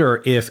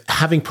wonder if,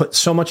 having put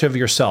so much of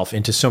yourself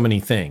into so many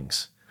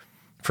things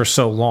for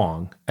so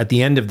long, at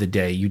the end of the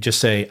day, you just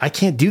say, I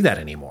can't do that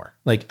anymore.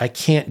 Like, I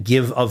can't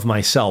give of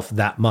myself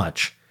that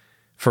much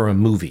for a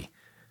movie.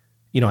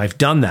 You know, I've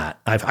done that.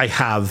 I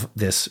have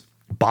this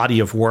body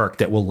of work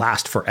that will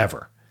last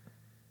forever.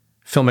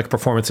 Filmic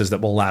performances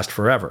that will last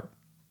forever.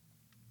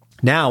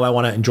 Now I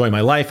want to enjoy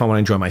my life. I want to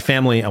enjoy my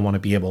family. I want to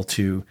be able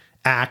to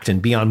act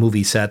and be on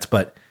movie sets,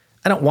 but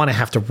I don't want to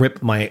have to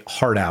rip my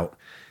heart out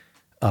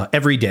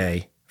every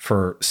day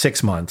for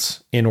 6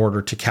 months in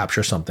order to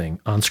capture something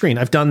on screen.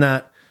 I've done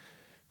that.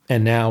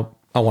 And now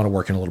I want to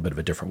work in a little bit of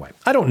a different way.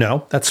 I don't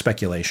know. That's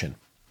speculation.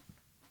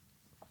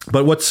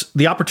 But what's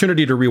the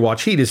opportunity to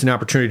rewatch Heat is an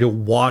opportunity to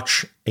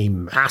watch a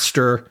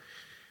master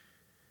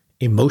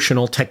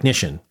emotional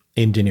technician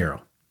in De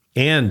Niro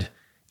and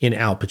in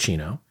Al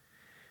Pacino.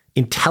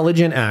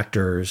 Intelligent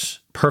actors,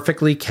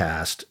 perfectly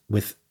cast,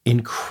 with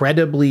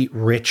incredibly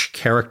rich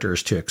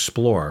characters to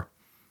explore.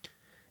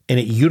 And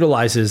it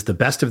utilizes the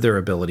best of their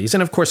abilities.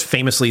 And of course,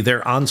 famously,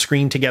 they're on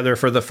screen together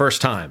for the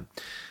first time.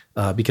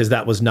 Because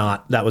that was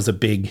a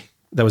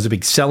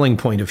big selling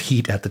point of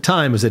Heat at the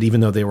time, was that even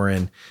though they were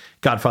in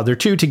Godfather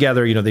 2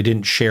 together, you know, they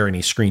didn't share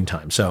any screen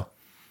time. So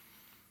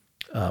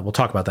we'll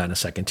talk about that in a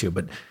second too.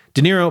 But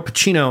De Niro,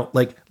 Pacino,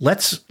 like,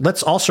 let's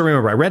also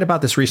remember, I read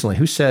about this recently.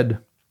 Who said,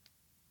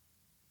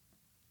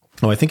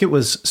 I think it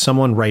was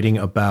someone writing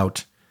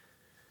about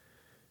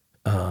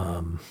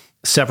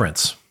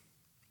Severance,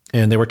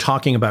 and they were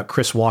talking about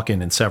Chris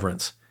Walken in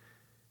Severance,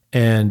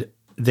 and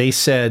they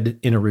said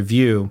in a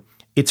review,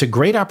 it's a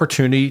great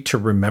opportunity to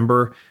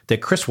remember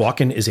that Chris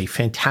Walken is a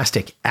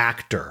fantastic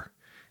actor,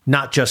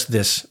 not just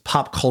this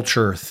pop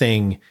culture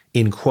thing,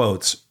 in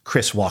quotes,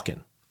 Chris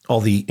Walken,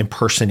 all the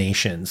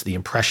impersonations, the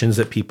impressions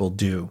that people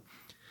do.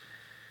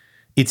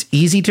 It's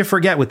easy to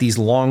forget with these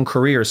long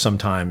careers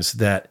sometimes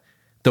that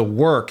the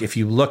work, if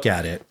you look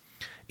at it,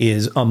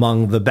 is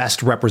among the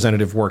best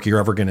representative work you're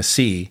ever going to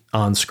see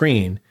on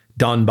screen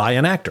done by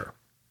an actor.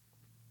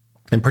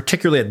 And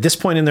particularly at this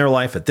point in their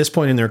life, at this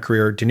point in their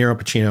career, De Niro and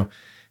Pacino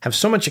have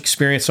so much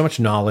experience, so much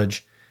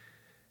knowledge.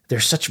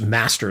 They're such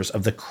masters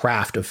of the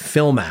craft of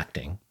film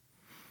acting,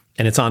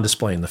 and it's on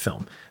display in the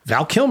film.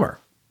 Val Kilmer.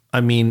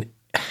 I mean,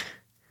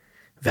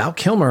 Val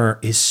Kilmer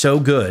is so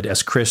good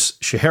as Chris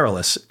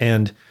Shiherlis,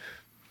 and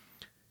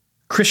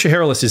Chris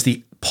Shiherlis is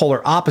the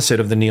polar opposite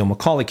of the Neil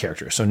McCauley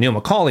character. So Neil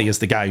McCauley is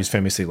the guy who's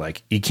famously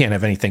like, you can't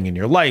have anything in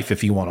your life.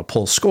 If you want to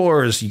pull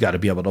scores, you got to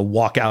be able to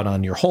walk out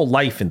on your whole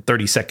life in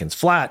 30 seconds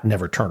flat,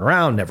 never turn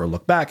around, never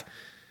look back.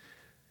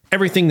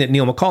 Everything that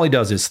Neil McCauley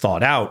does is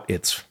thought out.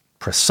 It's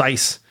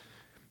precise.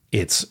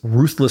 It's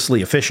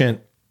ruthlessly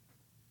efficient.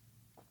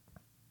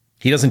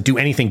 He doesn't do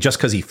anything just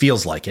because he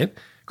feels like it.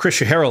 Chris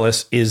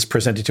Shiherlis is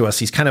presented to us.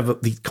 He's kind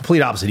of the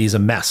complete opposite. He's a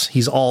mess.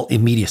 He's all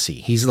immediacy.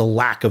 He's the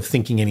lack of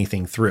thinking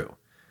anything through.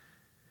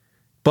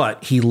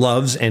 But he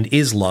loves and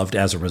is loved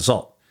as a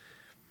result.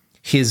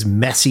 His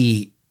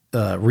messy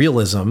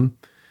realism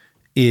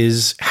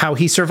is how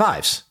he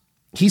survives.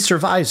 He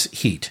survives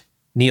Heat.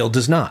 Neil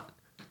does not.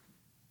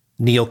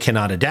 Neil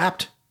cannot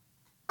adapt.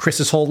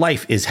 Chris's whole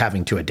life is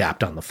having to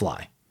adapt on the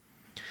fly.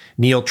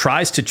 Neil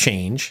tries to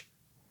change,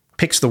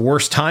 picks the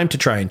worst time to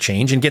try and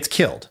change, and gets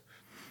killed.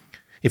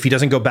 If he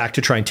doesn't go back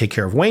to try and take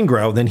care of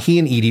Waingro, then he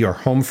and Edie are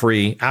home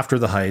free after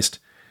the heist,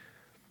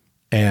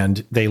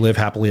 and they live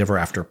happily ever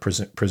after,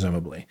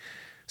 presumably.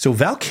 So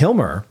Val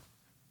Kilmer,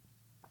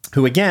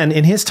 who again,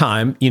 in his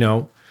time, you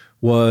know,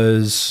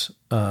 was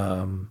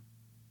known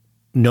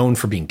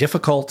for being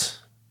difficult,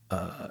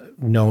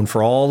 known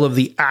for all of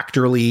the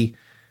actorly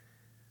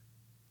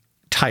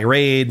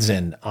tirades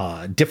and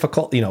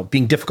difficult, you know,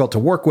 being difficult to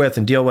work with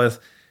and deal with.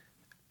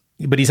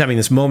 But he's having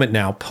this moment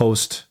now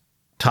post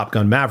Top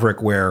Gun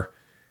Maverick where,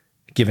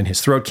 given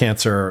his throat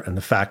cancer and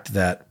the fact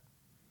that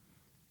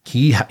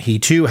he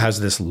too has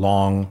this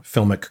long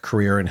filmic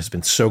career and has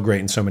been so great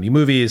in so many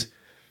movies,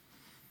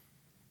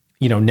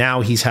 you know,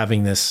 now he's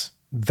having this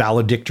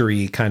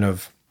valedictory kind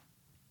of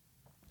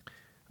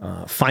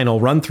final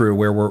run through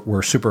where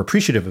we're super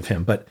appreciative of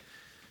him. But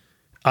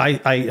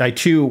I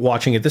too,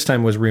 watching it this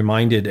time, was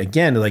reminded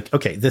again, like,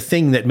 okay, the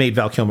thing that made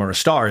Val Kilmer a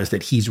star is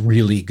that he's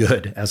really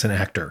good as an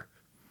actor.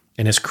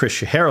 And as Chris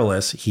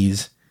Shiherlis,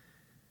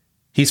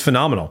 he's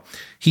phenomenal.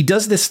 He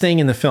does this thing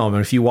in the film,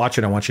 and if you watch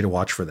it, I want you to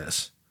watch for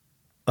this.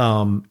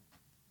 Even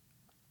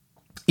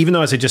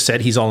though, as I just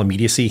said, he's all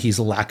immediacy, he's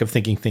a lack of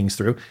thinking things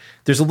through.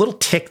 There's a little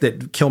tick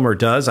that Kilmer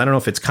does. I don't know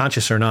if it's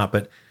conscious or not,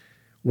 but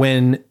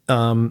when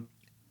De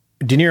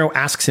Niro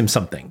asks him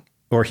something,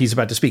 or he's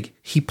about to speak,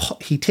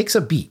 he takes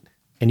a beat,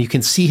 and you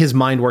can see his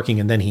mind working,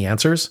 and then he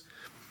answers.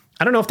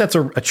 I don't know if that's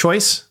a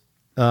choice,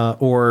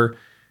 or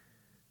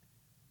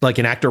like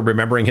an actor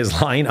remembering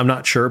his line. I'm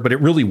not sure, but it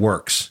really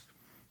works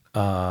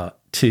to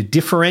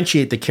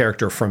differentiate the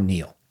character from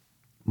Neil.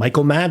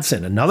 Michael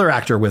Madsen, another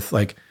actor with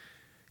like,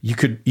 you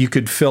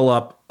could fill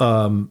up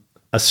a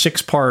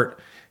 6-part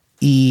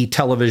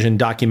television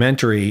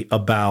documentary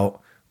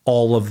about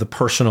all of the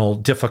personal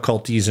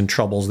difficulties and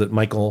troubles that not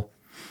Michael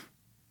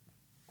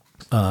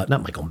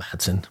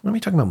Madsen. What am I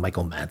talking about?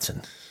 Michael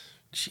Madsen.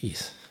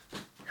 Jeez.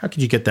 How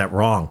could you get that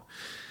wrong?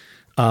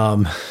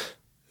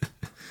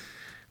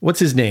 What's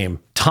his name?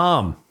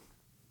 Tom.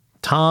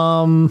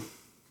 Oh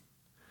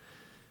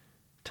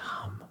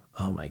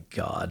my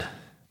God.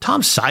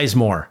 Tom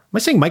Sizemore. Am I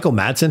saying Michael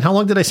Madsen? How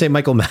long did I say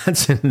Michael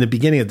Madsen in the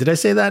beginning? Did I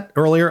say that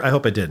earlier? I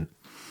hope I didn't.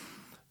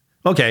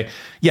 Okay.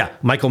 Yeah.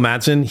 Michael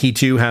Madsen, he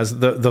too has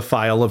the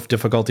file of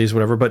difficulties,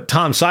 whatever, but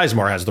Tom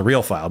Sizemore has the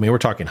real file. I mean, we're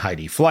talking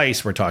Heidi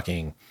Fleiss. We're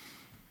talking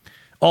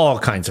all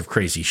kinds of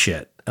crazy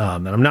shit.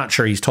 And I'm not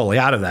sure he's totally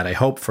out of that. I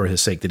hope for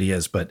his sake that he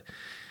is, but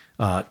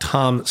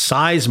Tom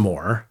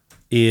Sizemore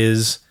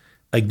is,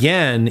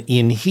 again,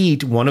 in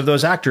Heat, one of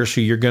those actors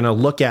who you're going to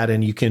look at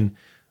and you can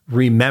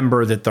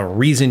remember that the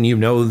reason you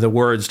know the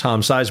words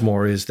Tom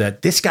Sizemore is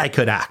that this guy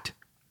could act.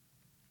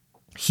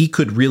 He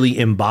could really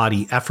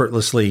embody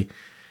effortlessly,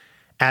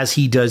 as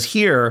he does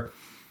here,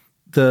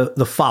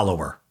 the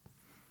follower.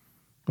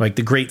 Like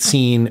the great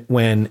scene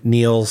when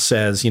Neil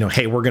says,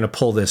 hey, we're going to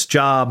pull this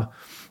job.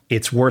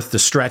 It's worth the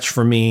stretch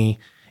for me.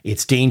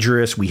 It's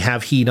dangerous. We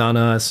have heat on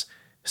us.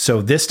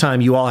 So this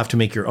time you all have to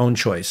make your own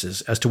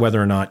choices as to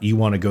whether or not you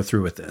want to go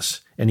through with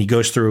this. And he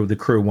goes through the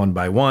crew one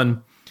by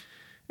one.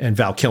 And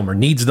Val Kilmer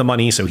needs the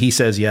money, so he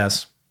says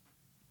yes.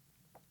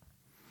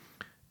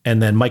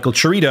 And then Michael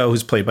Cheritto,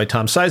 who's played by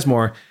Tom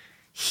Sizemore,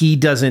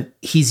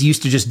 he's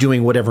used to just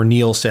doing whatever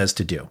Neil says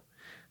to do.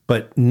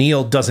 But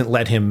Neil doesn't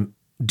let him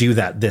do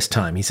that this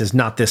time. He says,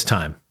 not this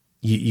time.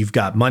 You've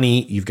got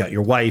money, you've got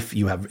your wife,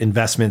 you have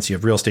investments, you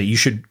have real estate. You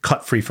should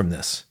cut free from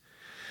this.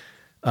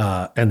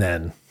 And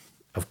then,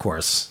 of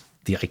course,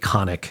 the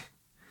iconic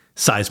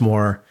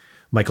Sizemore,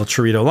 Michael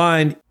Cheritto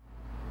line.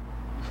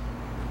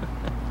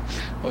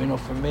 Well,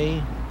 for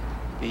me,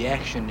 the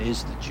action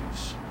is the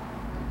juice.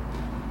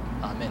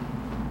 I'm in.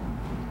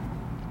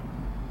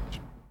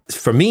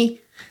 For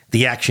me,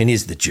 the action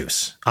is the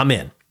juice. I'm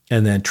in.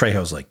 And then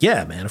Trejo's like,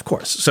 yeah, man, of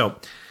course. So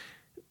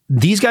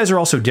these guys are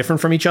also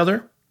different from each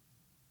other,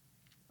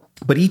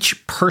 but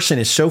each person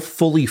is so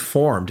fully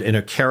formed in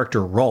a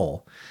character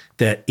role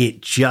that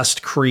it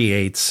just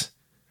creates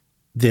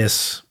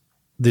this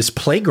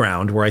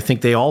playground where I think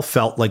they all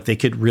felt like they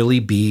could really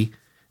be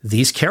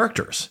these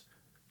characters.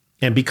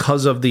 And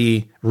because of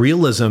the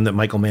realism that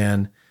Michael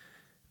Mann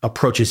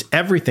approaches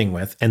everything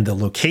with, and the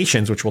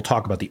locations, which we'll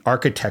talk about the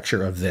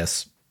architecture of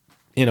this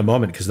in a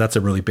moment, because that's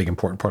a really big,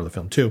 important part of the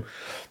film too.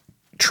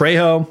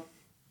 Trejo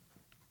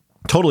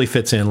totally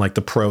fits in like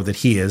the pro that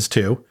he is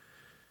too.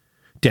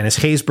 Dennis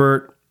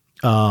Haysbert.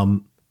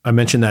 I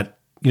mentioned that,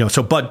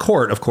 so Bud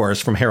Cort, of course,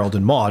 from Harold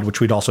and Maude,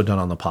 which we'd also done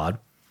on the pod.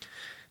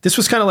 This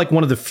was kind of like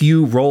one of the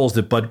few roles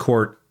that Bud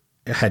Cort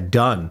had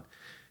done.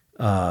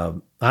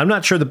 I'm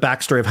not sure the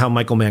backstory of how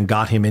Michael Mann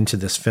got him into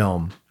this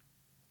film.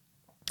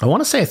 I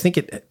want to say I think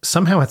it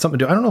somehow had something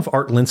to do. I don't know if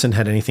Art Linson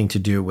had anything to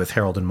do with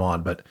Harold and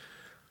Maude, but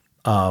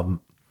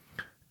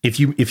if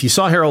you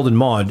saw Harold and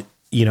Maude,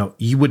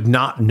 you would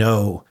not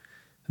know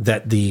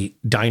that the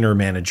diner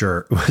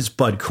manager was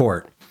Bud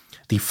Cort,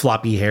 the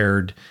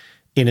floppy-haired,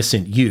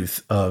 innocent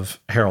youth of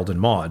Harold and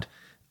Maude,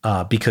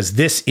 because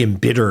this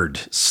embittered,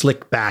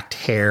 slick-backed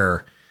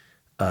hair,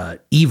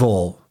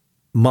 evil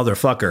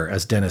motherfucker,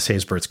 as Dennis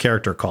Haysbert's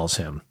character calls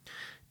him,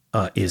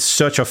 is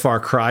such a far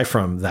cry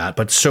from that,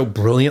 but so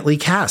brilliantly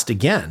cast.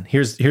 Again,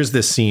 here's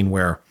this scene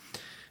where,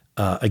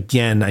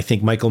 again, I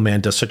think Michael Mann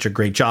does such a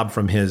great job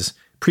from his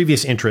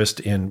previous interest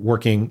in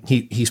working.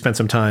 He spent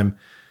some time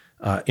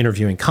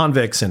interviewing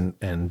convicts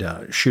and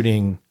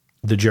shooting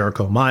the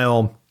Jericho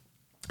Mile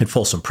at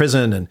Folsom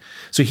Prison, and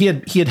so he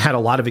had a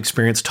lot of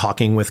experience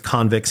talking with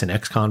convicts and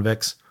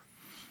ex-convicts,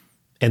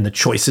 and the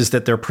choices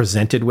that they're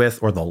presented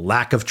with, or the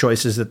lack of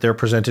choices that they're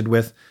presented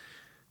with.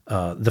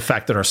 The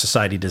fact that our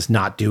society does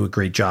not do a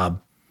great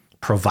job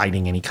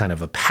providing any kind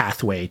of a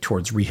pathway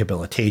towards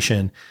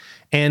rehabilitation,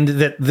 and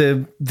that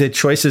the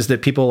choices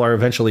that people are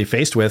eventually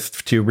faced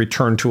with to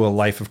return to a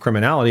life of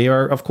criminality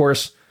are, of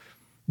course,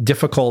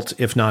 difficult,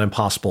 if not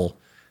impossible,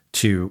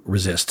 to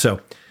resist. So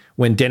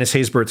when Dennis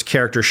Haysbert's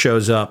character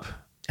shows up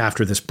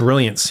after this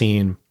brilliant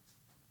scene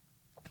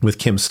with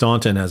Kim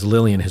Staunton as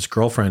Lillian, his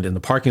girlfriend, in the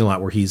parking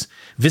lot, where he's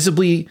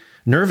visibly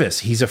nervous,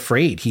 he's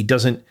afraid, he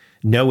doesn't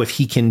know if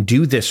he can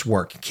do this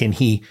work. Can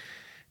he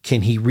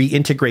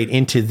reintegrate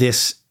into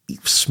this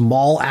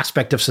small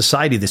aspect of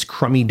society, this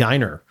crummy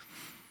diner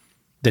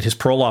that his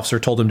parole officer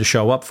told him to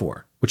show up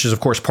for, which is of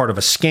course part of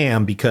a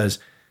scam, because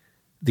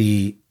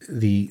the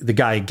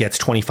guy gets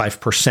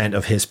 25%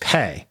 of his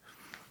pay.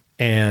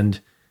 And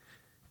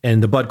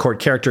the Bud Cort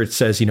character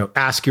says,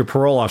 ask your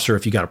parole officer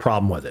if you got a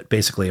problem with it,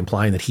 basically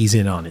implying that he's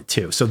in on it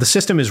too. So the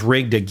system is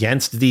rigged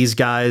against these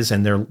guys,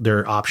 and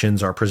their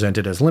options are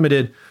presented as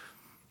limited.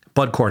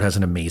 Bud Cort has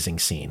an amazing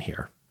scene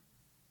here,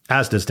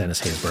 as does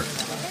Dennis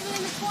Haysbert.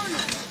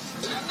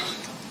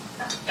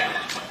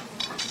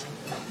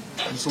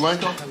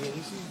 Solenko?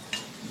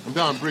 I'm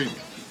Don Breeden.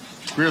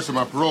 Grierson,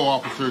 my parole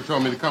officer,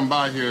 told me to come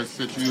by here and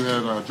said you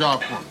had a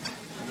job for me.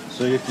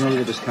 So you're familiar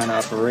with this kind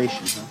of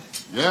operation, huh?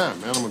 Yeah,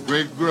 man, I'm a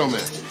great grill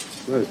man.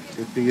 Good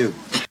for you.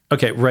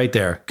 Okay, right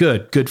there.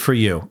 Good for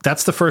you.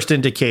 That's the first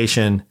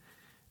indication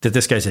that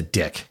this guy's a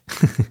dick.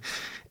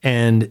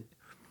 and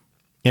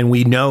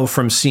we know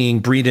from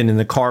seeing Breeden in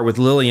the car with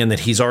Lillian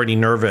that he's already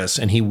nervous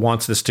and he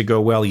wants this to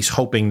go well. He's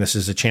hoping this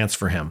is a chance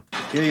for him.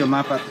 Here, you'll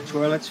mop out the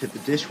toilets, hit the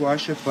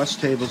dishwasher,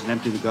 bust tables, and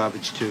empty the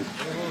garbage, too.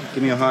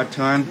 Give me a hard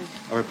time,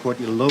 I'll report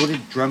you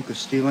loaded, drunk, or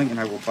stealing, and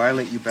I will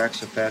violate you back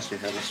so fast your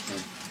head will spin.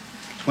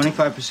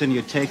 25% of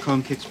your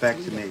take-home kicks back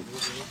to me.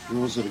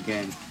 Rules of the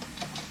game.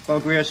 Bo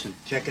Grierson,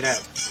 check it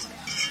out.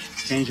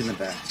 Change in the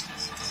back.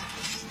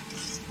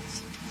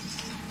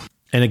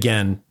 And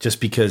again, just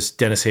because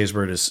Dennis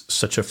Haysbert is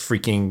such a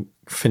freaking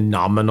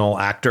phenomenal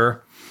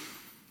actor,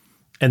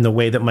 and the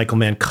way that Michael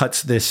Mann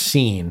cuts this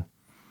scene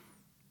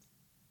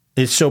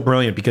is so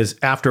brilliant, because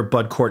after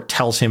Bud Cort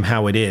tells him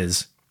how it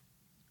is,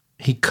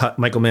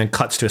 Michael Mann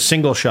cuts to a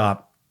single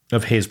shot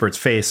of Haysbert's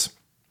face.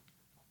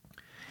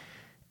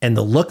 And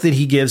the look that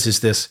he gives is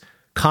this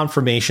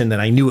confirmation that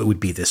I knew it would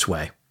be this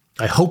way.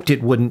 I hoped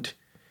it wouldn't,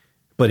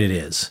 but it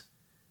is.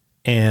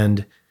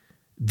 And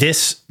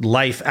this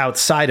life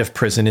outside of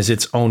prison is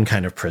its own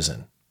kind of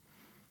prison.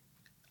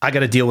 I got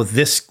to deal with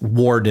this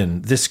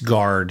warden, this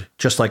guard,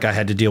 just like I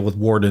had to deal with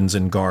wardens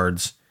and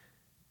guards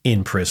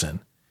in prison.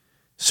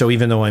 So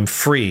even though I'm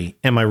free,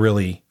 am I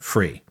really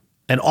free?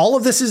 And all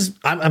of this is,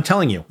 I'm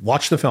telling you,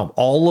 watch the film.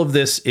 All of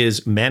this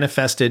is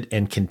manifested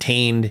and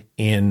contained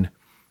in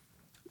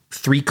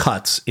 3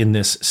 cuts in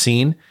this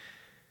scene.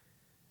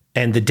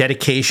 And the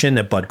dedication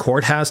that Bud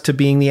Cort has to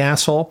being the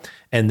asshole,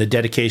 and the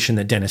dedication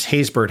that Dennis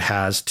Haysbert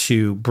has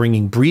to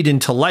bringing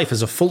Breeden to life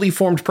as a fully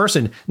formed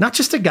person, not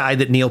just a guy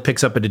that Neil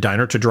picks up at a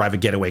diner to drive a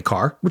getaway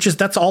car,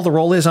 that's all the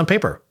role is on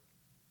paper.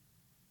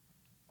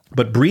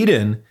 But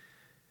Breeden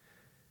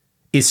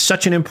is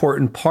such an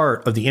important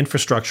part of the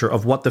infrastructure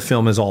of what the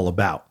film is all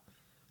about.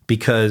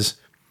 Because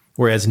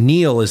whereas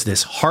Neil is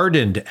this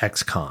hardened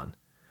ex-con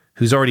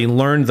who's already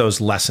learned those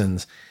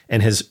lessons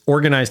and has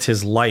organized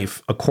his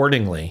life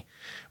accordingly,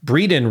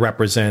 Breeden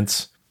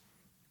represents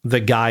the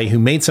guy who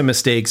made some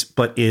mistakes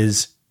but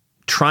is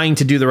trying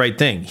to do the right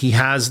thing. He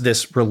has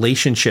this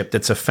relationship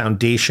that's a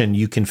foundation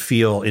you can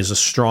feel is a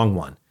strong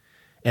one.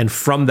 And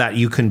from that,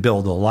 you can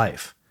build a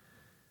life.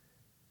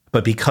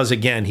 But because,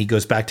 again, he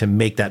goes back to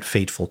make that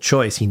fateful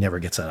choice, he never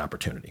gets that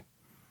opportunity.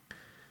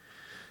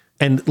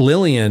 And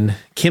Lillian,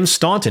 Kim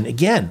Staunton,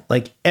 again,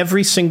 like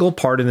every single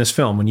part in this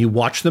film, when you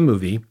watch the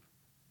movie,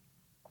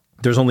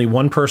 there's only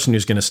one person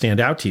who's going to stand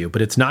out to you,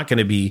 but it's not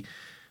going to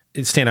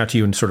stand out to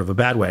you in sort of a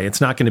bad way.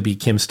 It's not going to be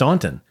Kim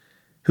Staunton,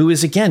 who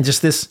is, again,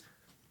 just this.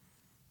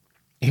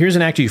 Here's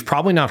an actor you've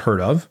probably not heard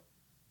of.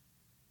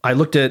 I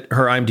looked at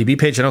her IMDb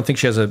page. I don't think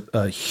she has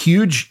a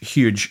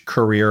huge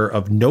career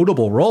of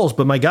notable roles,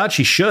 but my God,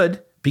 she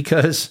should,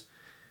 because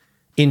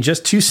in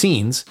just 2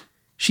 scenes,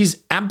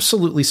 she's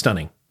absolutely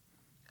stunning.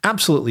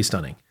 Absolutely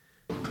stunning.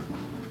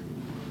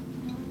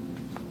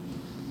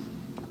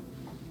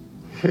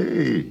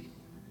 Hey,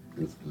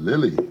 it's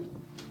Lily.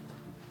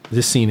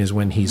 This scene is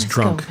when he's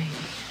drunk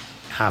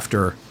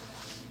after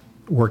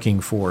working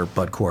for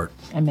Bud Cort.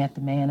 I met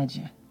the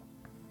manager.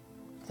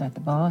 Is that the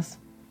boss?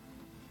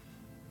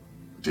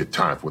 Get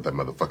time for what that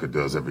motherfucker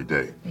does every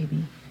day.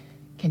 Baby,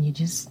 can you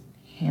just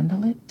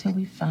handle it till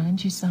we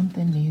find you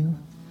something new?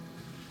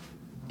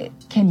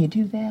 Can you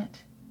do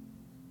that?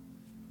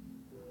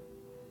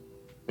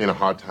 Ain't a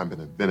hard time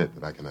been invented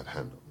that I cannot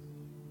handle.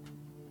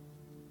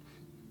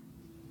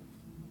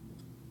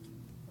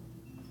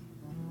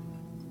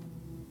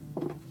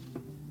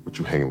 What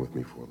you hanging with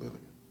me for, Lily?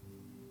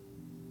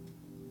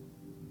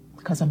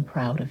 Because I'm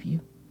proud of you.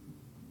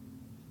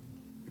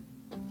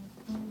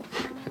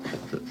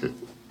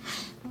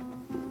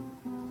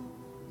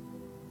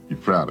 You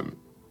proud of me?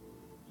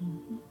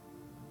 Mm-hmm.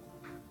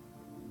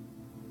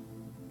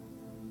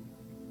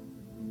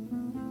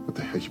 What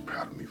the hell you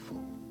proud of me for?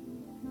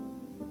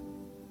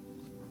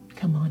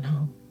 Come on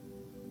home.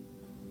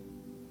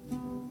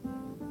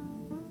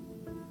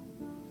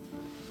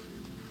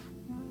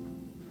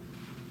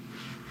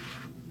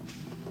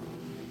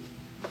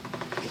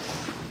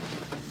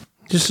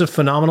 Just a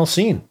phenomenal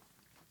scene.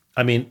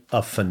 I mean,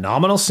 a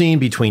phenomenal scene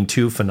between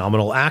 2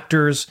 phenomenal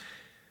actors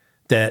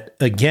that,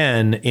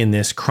 again, in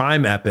this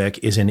crime epic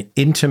is an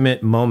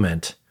intimate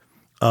moment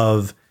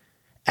of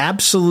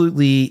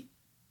absolutely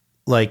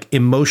like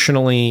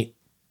emotionally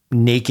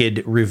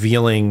naked,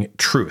 revealing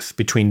truth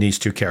between these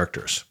 2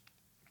 characters.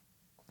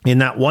 In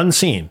that one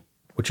scene,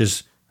 which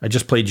is, I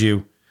just played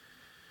you,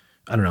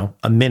 I don't know,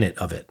 a minute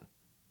of it,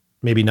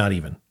 maybe not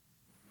even.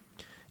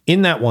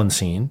 In that one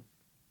scene,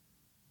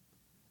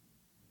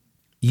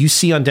 you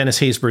see on Dennis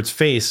Haysbert's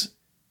face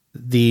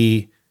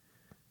the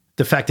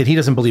fact that he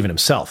doesn't believe in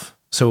himself.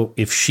 So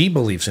if she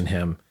believes in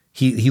him,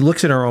 he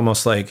looks at her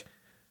almost like,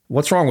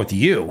 what's wrong with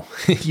you?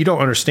 You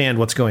don't understand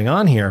what's going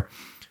on here.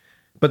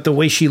 But the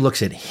way she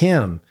looks at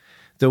him,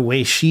 the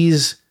way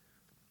she's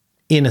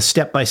in a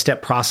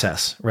step-by-step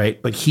process,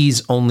 right? But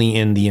he's only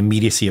in the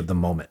immediacy of the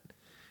moment.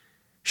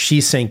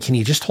 She's saying, can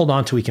you just hold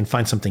on till we can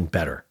find something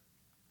better?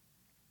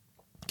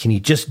 Can you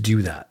just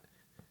do that?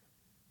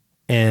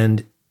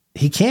 And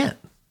he can't.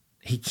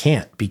 He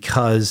can't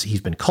because he's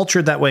been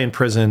cultured that way in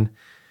prison.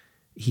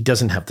 He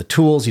doesn't have the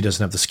tools. He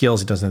doesn't have the skills.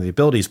 He doesn't have the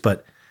abilities.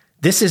 But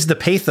this is the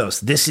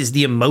pathos. This is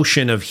the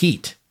emotion of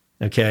Heat.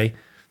 Okay.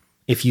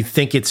 If you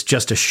think it's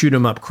just a shoot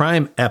 'em up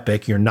crime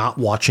epic, you're not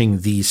watching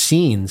these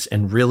scenes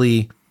and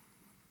really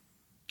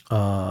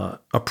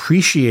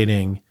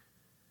appreciating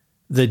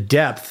the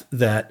depth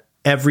that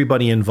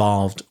everybody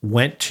involved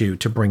went to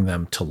bring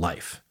them to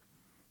life.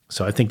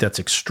 So I think that's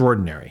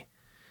extraordinary.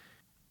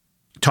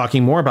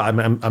 Talking more about,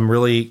 I'm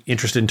really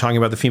interested in talking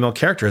about the female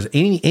characters.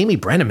 Amy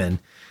Brenneman,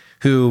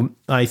 who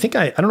I think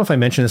I don't know if I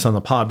mentioned this on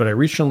the pod, but I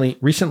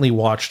recently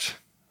watched,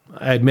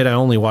 I admit I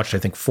only watched, I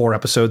think 4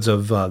 episodes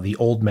of The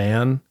Old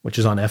Man, which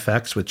is on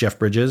FX with Jeff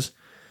Bridges.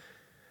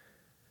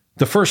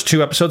 The first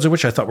 2 episodes of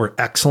which I thought were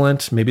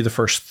excellent, maybe the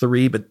first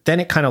 3, but then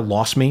it kind of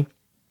lost me.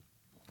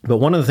 But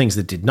one of the things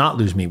that did not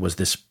lose me was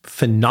this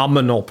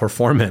phenomenal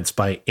performance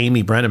by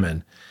Amy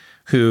Brenneman,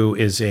 who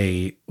is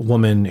a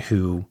woman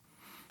who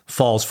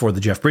falls for the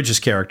Jeff Bridges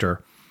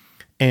character.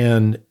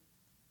 And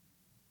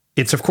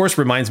it's, of course,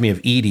 reminds me of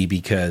Edie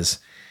because,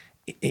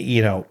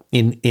 you know,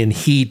 in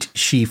Heat,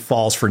 she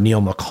falls for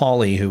Neil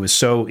McCauley, who is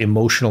so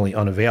emotionally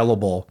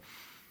unavailable.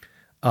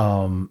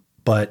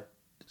 But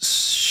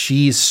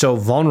she's so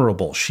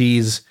vulnerable.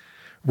 She's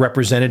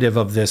representative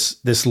of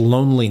this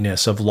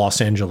loneliness of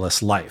Los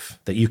Angeles life,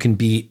 that you can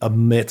be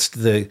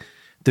amidst the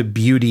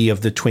beauty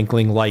of the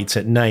twinkling lights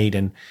at night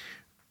and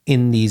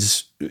in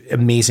these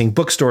amazing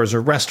bookstores or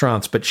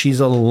restaurants, but she's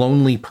a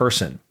lonely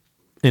person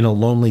in a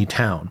lonely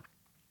town.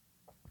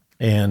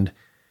 And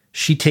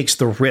she takes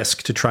the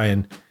risk to try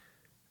and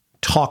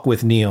talk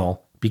with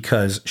Neil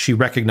because she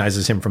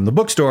recognizes him from the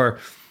bookstore.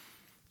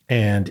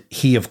 And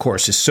he, of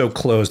course, is so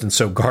closed and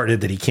so guarded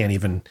that he can't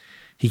even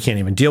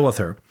deal with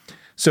her.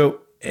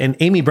 So, and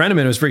Amy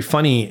Brenneman, was very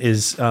funny,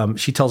 is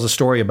she tells a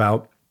story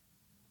about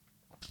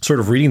sort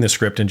of reading the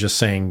script and just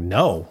saying,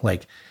 no,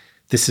 like,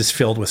 this is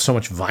filled with so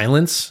much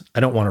violence.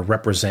 I don't want to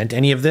represent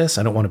any of this.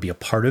 I don't want to be a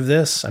part of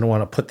this. I don't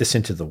want to put this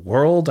into the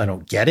world. I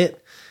don't get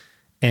it.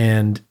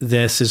 And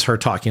this is her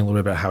talking a little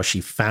bit about how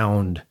she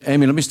found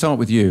Amy, let me start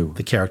with you.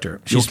 The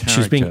character. She's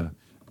being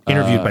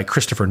interviewed by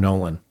Christopher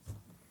Nolan.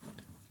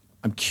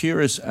 I'm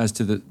curious as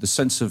to the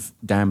sense of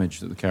damage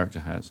that the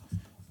character has.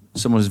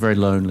 Someone who's very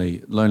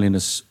lonely.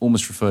 Loneliness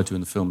almost referred to in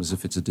the film as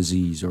if it's a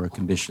disease or a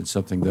condition,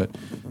 something that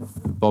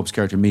Bob's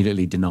character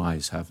immediately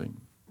denies having.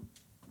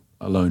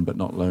 Alone but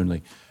not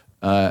lonely.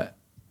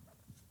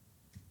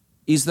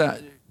 Is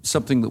that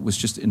something that was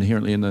just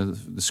inherently in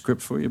the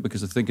script for you?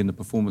 Because I think in the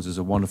performance there's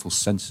a wonderful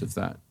sense of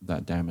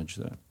that damage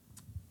there.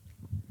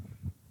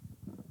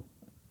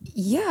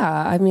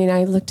 Yeah, I mean,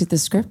 I looked at the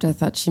script. I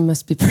thought she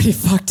must be pretty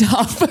fucked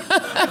up.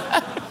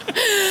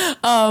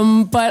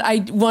 But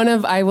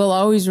I will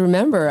always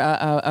remember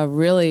a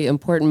really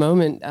important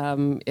moment,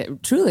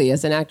 truly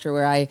as an actor,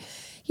 where I,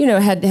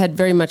 had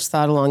very much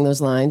thought along those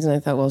lines, and I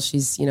thought, well,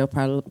 she's,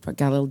 probably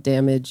got a little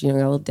damage, got a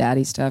little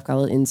daddy stuff, got a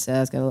little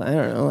incest, got a little, I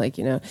don't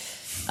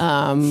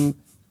know,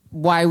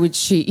 why would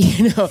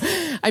she,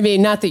 I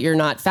mean, not that you're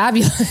not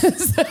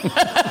fabulous.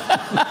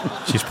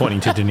 She's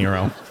pointing to De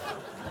Niro.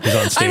 He's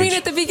on stage. I mean,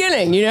 at the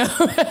beginning,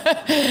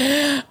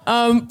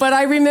 but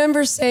I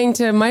remember saying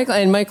to Michael,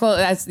 and Michael,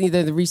 that's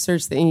the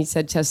research thing, he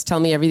said, just tell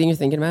me everything you're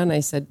thinking about. And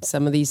I said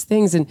some of these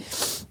things.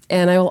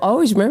 And I will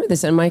always remember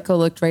this. And Michael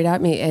looked right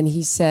at me and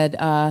he said,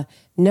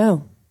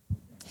 no,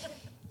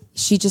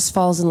 she just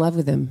falls in love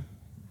with him.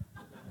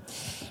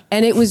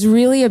 And it was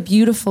really a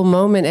beautiful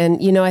moment.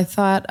 And, I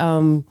thought,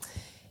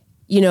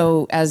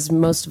 as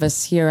most of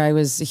us here, I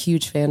was a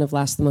huge fan of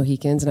Last of the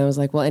Mohicans. And I was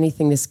like, well,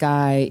 anything this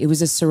guy, it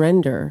was a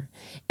surrender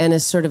and a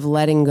sort of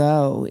letting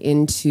go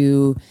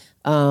into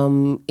a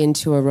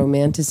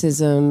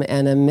romanticism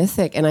and a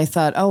mythic. And I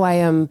thought, oh, I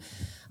am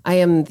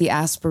the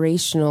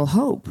aspirational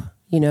hope,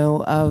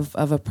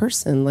 of a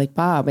person like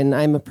Bob. And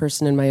I'm a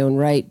person in my own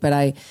right. But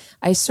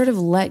I sort of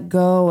let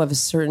go of a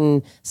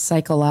certain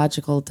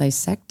psychological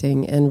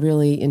dissecting and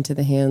really into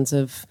the hands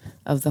of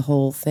the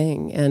whole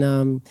thing.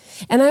 And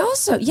I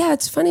also,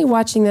 it's funny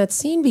watching that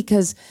scene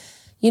because,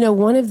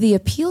 one of the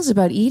appeals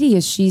about Edie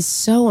is she's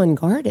so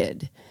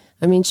unguarded.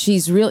 I mean,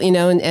 she's real,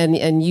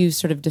 and you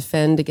sort of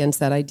defend against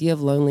that idea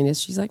of loneliness.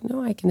 She's like,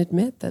 no, I can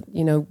admit that,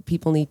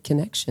 people need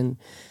connection.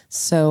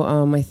 So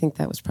I think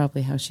that was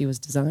probably how she was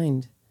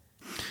designed.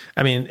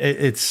 I mean,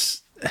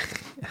 this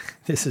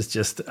is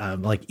just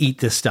like eat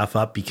this stuff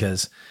up,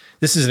 because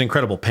this is an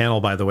incredible panel,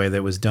 by the way,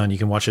 that was done. You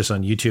can watch this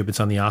on YouTube. It's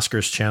on the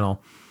Oscars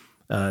channel.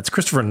 It's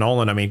Christopher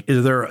Nolan. I mean,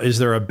 is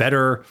there a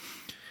better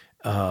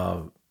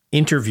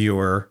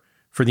interviewer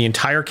for the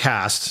entire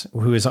cast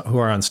who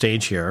are on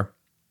stage here,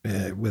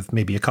 with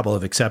maybe a couple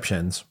of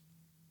exceptions,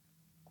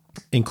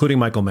 including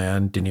Michael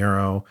Mann, De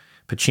Niro,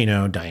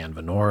 Pacino, Diane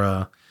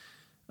Venora,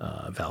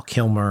 Val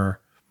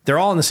Kilmer. They're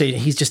all on the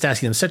stage. He's just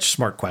asking them such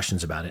smart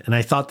questions about it. And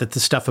I thought that the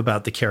stuff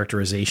about the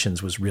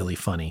characterizations was really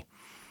funny.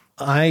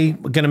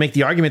 I'm going to make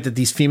the argument that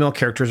these female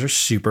characters are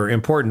super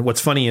important.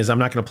 What's funny is I'm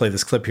not going to play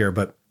this clip here,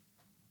 but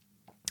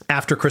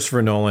after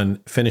Christopher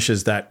Nolan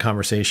finishes that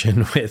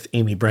conversation with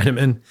Amy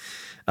Brenneman,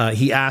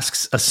 he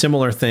asks a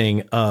similar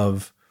thing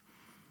of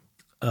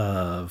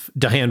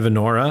Diane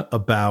Venora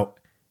about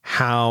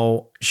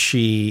how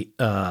she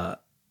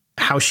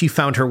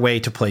found her way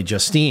to play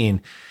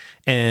Justine.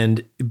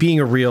 And being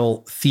a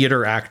real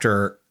theater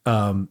actor,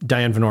 Diane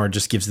Venora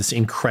just gives this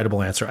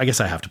incredible answer. I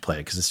guess I have to play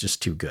it because it's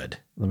just too good.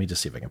 Let me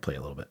just see if I can play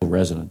a little bit.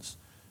 Resonance,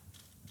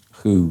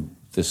 who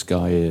this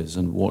guy is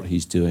and what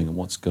he's doing and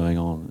what's going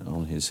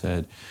on his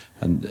head.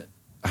 And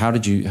how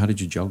did you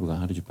juggle that?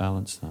 How did you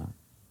balance that?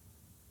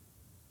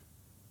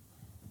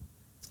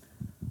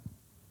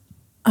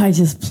 I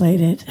just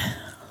played it.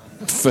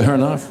 Fair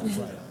enough.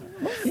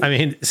 I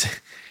mean,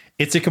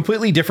 it's a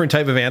completely different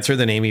type of answer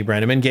than Amy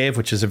Brenneman gave,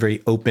 which is a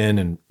very open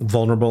and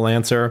vulnerable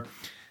answer.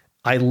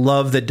 I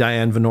love that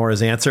Diane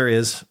Venora's answer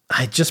is,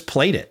 I just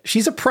played it.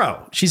 She's a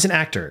pro. She's an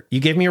actor. You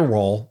gave me a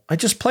role. I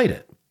just played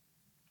it.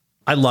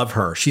 I love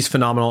her. She's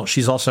phenomenal.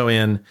 She's also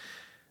in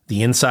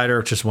The Insider,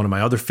 which is one of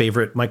my other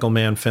favorite Michael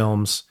Mann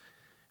films,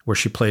 where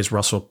she plays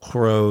Russell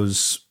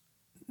Crowe's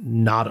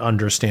not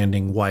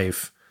understanding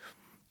wife.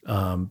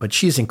 But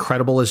she's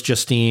incredible as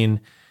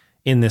Justine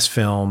in this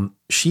film.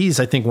 She's,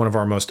 I think, one of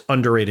our most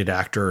underrated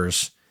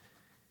actors.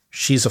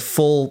 She's a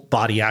full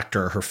body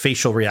actor. Her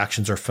facial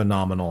reactions are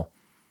phenomenal.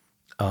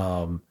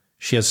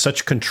 She has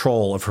such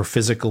control of her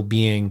physical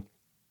being.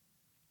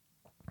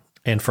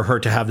 And for her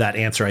to have that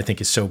answer, I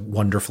think, is so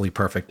wonderfully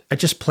perfect. I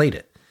just played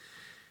it.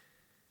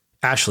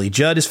 Ashley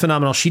Judd is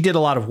phenomenal. She did a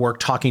lot of work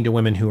talking to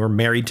women who are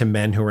married to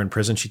men who are in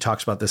prison. She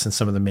talks about this in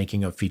some of the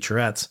making of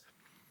featurettes.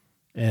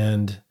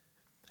 And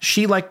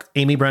she, like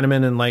Amy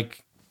Brenneman and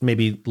like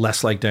maybe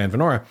less like Diane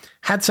Venora,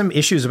 had some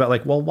issues about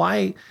like, well,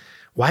 why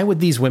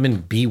would these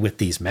women be with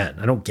these men?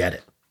 I don't get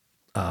it.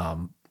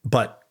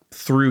 But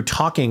through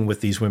talking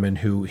with these women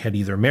who had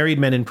either married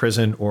men in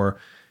prison or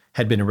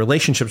had been in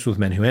relationships with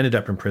men who ended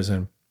up in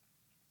prison,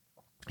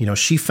 you know,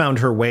 she found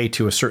her way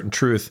to a certain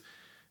truth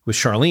with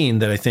Charlene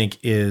that I think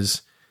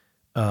is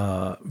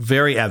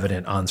very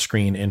evident on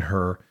screen in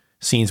her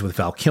scenes with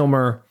Val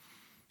Kilmer.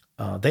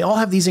 They all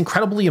have these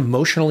incredibly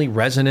emotionally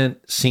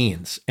resonant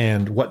scenes,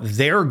 and what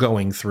they're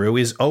going through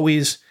is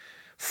always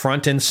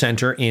front and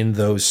center in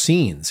those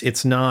scenes.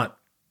 It's not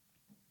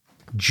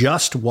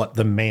just what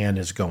the man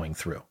is going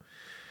through.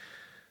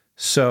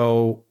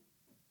 So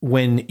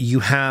when you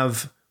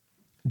have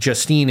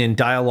Justine in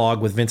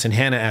dialogue with Vincent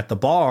Hanna at the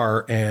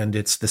bar, and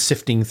it's the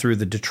sifting through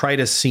the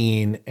detritus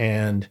scene,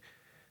 and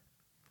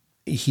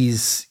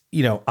he's,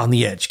 you know, on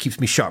the edge, keeps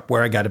me sharp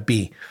where I got to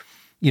be.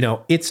 You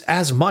know, it's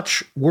as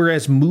much, we're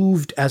as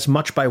moved as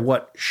much by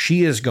what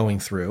she is going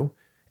through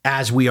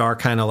as we are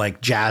kind of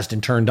like jazzed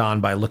and turned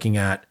on by looking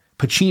at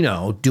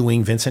Pacino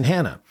doing Vincent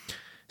Hanna.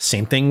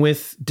 Same thing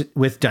with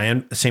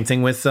Diane. Same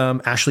thing with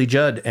Ashley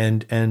Judd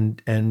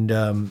and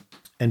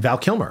Val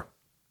Kilmer.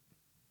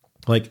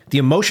 Like the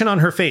emotion on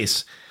her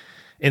face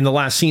in the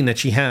last scene that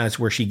she has,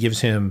 where she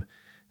gives him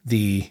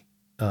the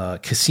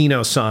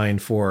casino sign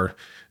for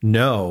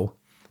no,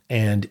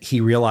 and he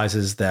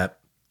realizes that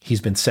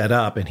he's been set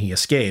up and he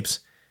escapes.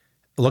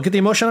 Look at the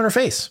emotion on her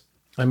face.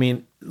 I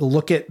mean,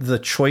 look at the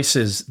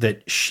choices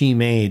that she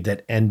made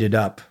that ended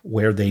up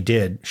where they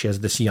did. She has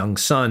this young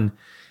son,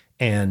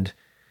 and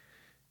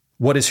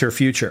what is her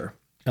future?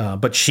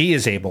 But she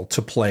is able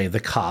to play the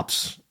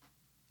cops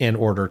in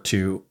order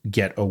to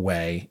get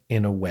away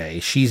in a way.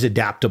 She's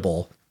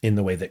adaptable in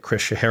the way that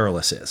Chris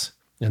Shiherlis is,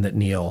 and that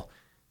Neil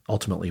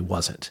ultimately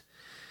wasn't.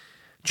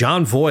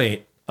 Jon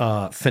Voight,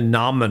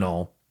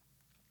 phenomenal.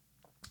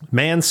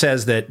 Mann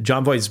says that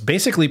Jon Voight's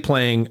basically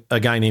playing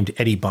a guy named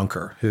Eddie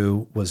Bunker,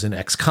 who was an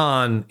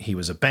ex-con. He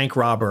was a bank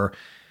robber.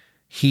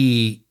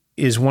 He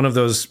is one of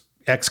those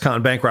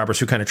ex-con bank robbers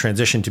who kind of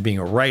transitioned to being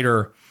a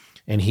writer,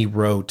 and he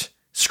wrote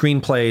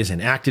screenplays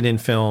and acted in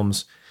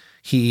films.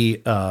 He,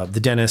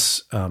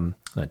 Dustin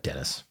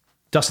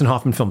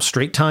Hoffman film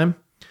Straight Time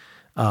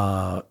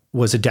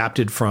was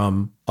adapted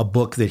from a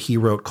book that he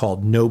wrote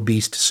called No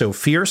Beast So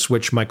Fierce,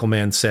 which Michael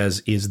Mann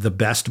says is the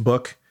best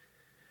book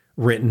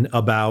written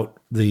about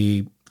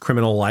the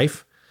criminal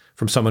life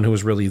from someone who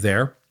was really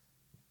there.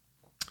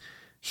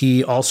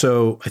 He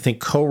also, I think,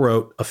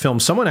 co-wrote a film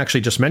someone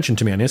actually just mentioned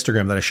to me on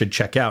Instagram that I should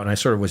check out, and I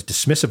sort of was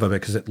dismissive of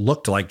it because it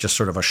looked like just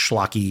sort of a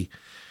schlocky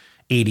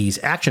 80s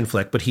action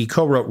flick, but he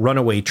co-wrote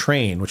Runaway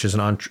Train, which is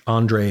an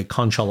Andrei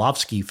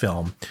Konchalovsky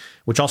film,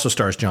 which also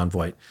stars Jon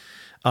Voight.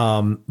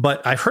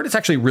 But I've heard it's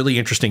actually really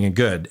interesting and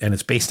good, and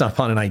it's based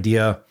upon an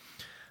idea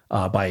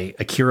by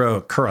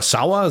Akira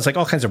Kurosawa. It's like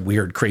all kinds of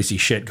weird, crazy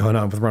shit going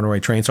on with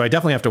Runaway Train. So I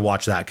definitely have to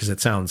watch that because it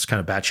sounds kind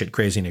of batshit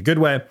crazy in a good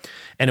way.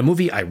 And a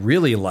movie I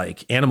really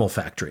like, Animal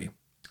Factory,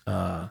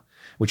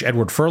 which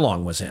Edward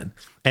Furlong was in.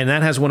 And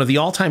that has one of the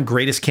all-time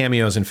greatest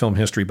cameos in film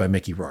history by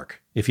Mickey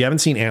Rourke. If you haven't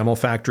seen Animal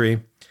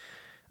Factory,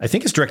 I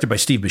think it's directed by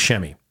Steve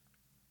Buscemi.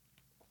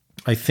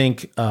 I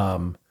think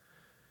Willem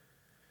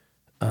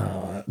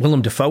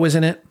Dafoe is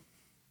in it.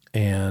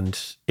 And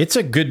it's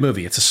a good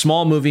movie. It's a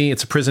small movie.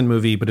 It's a prison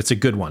movie, but it's a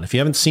good one. If you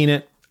haven't seen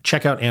it,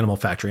 check out Animal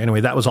Factory.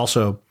 Anyway, that was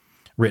also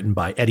written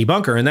by Eddie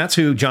Bunker, and that's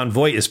who Jon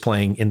Voight is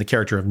playing in the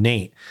character of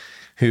Nate,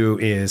 who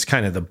is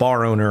kind of the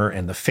bar owner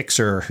and the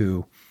fixer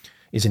who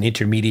is an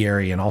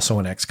intermediary and also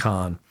an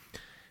ex-con.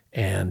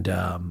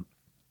 And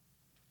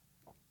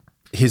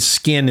his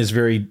skin is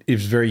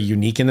very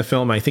unique in the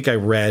film. I think I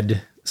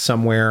read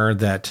somewhere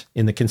that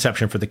in the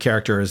conception for the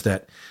character is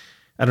that,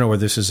 I don't know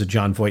whether this is a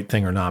Jon Voight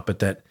thing or not, but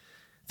that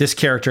this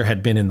character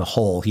had been in the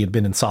hole. He had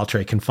been in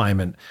solitary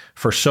confinement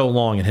for so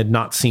long and had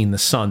not seen the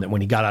sun that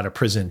when he got out of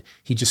prison,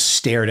 he just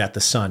stared at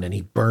the sun and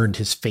he burned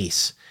his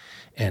face.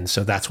 And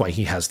so that's why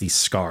he has these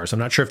scars. I'm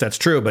not sure if that's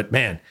true, but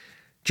man,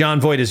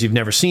 Jon Voight, as you've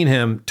never seen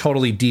him,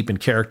 totally deep in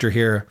character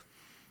here.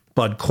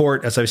 Bud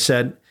Cort, as I've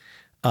said,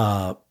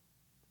 Tone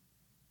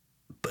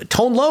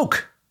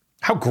Loc.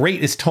 How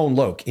great is Tone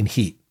Loc in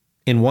Heat?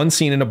 In one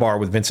scene in a bar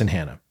with Vincent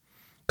Hanna.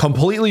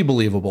 Completely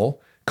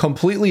believable,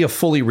 completely a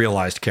fully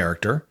realized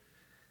character.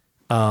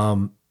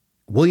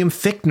 William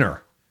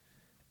Fichtner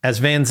as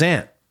Van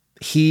Zant.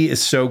 He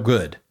is so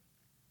good.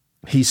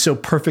 He so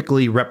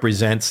perfectly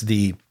represents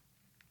the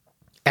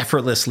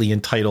effortlessly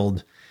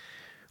entitled,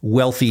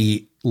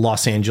 wealthy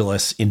Los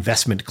Angeles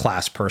investment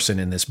class person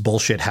in this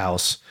bullshit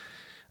house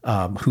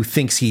who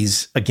thinks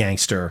he's a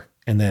gangster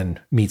and then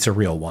meets a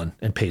real one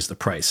and pays the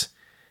price.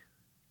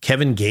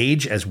 Kevin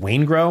Gage as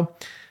Waingro.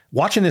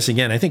 Watching this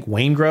again, I think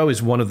Waingro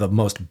is one of the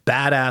most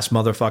badass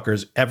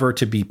motherfuckers ever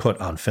to be put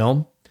on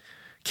film.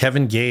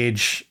 Kevin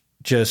Gage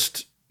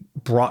just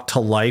brought to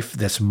life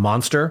this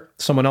monster.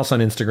 Someone else on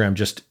Instagram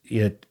just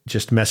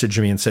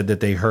messaged me and said that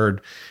they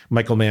heard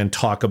Michael Mann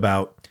talk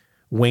about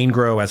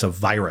Waingro as a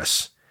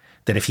virus,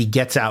 that if he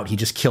gets out, he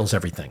just kills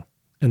everything.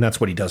 And that's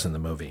what he does in the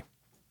movie.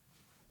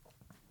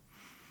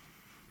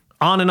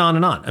 On and on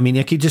and on. I mean,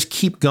 it could just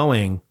keep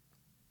going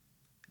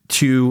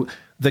to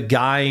the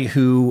guy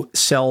who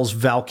sells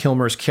Val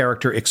Kilmer's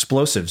character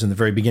explosives in the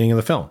very beginning of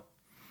the film.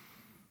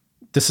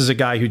 This is a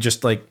guy who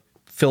just like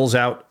fills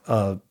out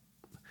a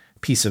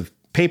piece of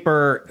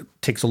paper,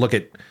 takes a look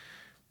at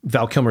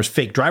Val Kilmer's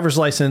fake driver's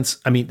license.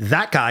 I mean,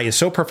 that guy is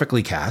so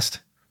perfectly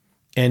cast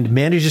and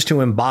manages to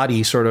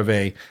embody sort of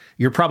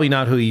you're probably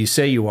not who you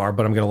say you are,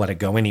 but I'm going to let it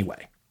go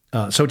anyway.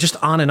 So just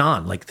on and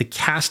on. Like the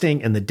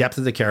casting and the depth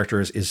of the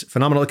characters is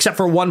phenomenal, except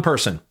for one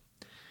person.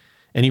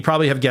 And you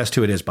probably have guessed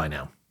who it is by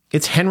now.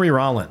 It's Henry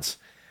Rollins,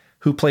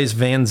 who plays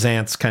Van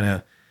Zant's kind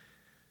of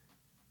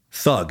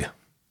thug.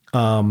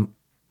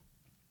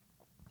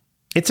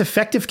 It's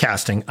effective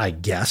casting, I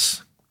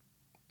guess,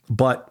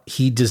 but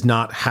he does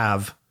not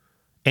have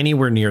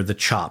anywhere near the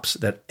chops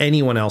that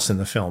anyone else in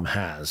the film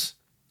has,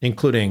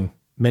 including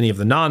many of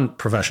the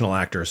non-professional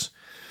actors,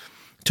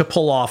 to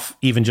pull off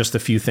even just the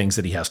few things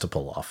that he has to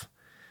pull off.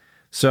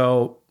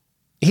 So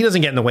he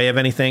doesn't get in the way of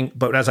anything,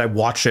 but as I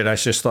watched it, I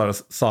just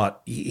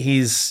thought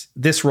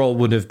this role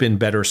would have been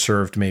better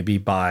served maybe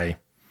by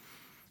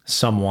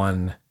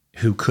someone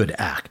who could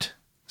act.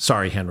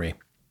 Sorry, Henry.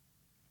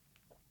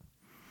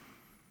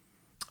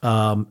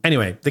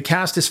 Anyway, the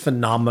cast is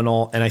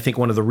phenomenal. And I think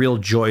one of the real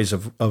joys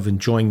of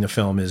enjoying the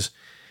film is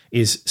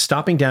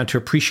stopping down to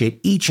appreciate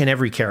each and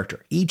every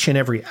character, each and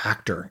every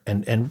actor,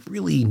 and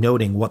really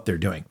noting what they're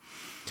doing.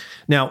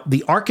 Now,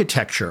 the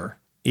architecture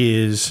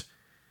is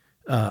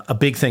a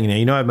big thing. Now,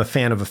 you know, I'm a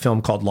fan of a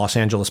film called Los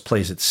Angeles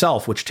Plays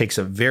Itself, which takes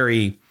a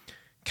very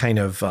kind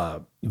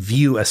of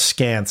view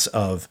askance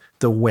of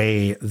the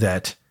way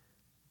that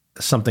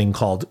something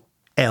called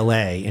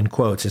LA, in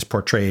quotes, is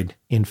portrayed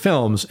in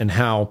films and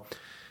how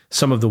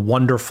some of the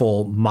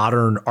wonderful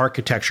modern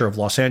architecture of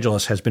Los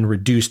Angeles has been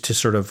reduced to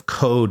sort of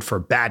code for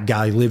bad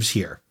guy lives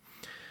here.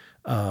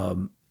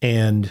 And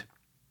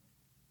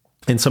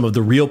some of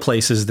the real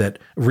places that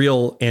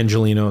real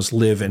Angelinos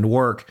live and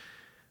work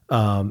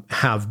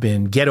have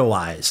been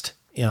ghettoized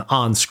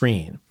on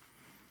screen.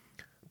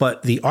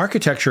 But the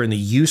architecture and the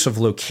use of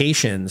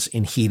locations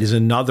in Heat is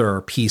another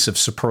piece of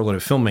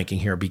superlative filmmaking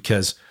here,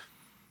 because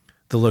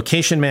the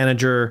location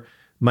manager,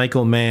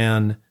 Michael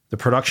Mann, the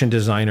production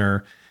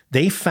designer,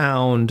 they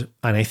found,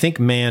 and I think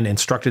Mann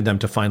instructed them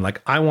to find,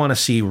 like, I want to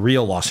see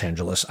real Los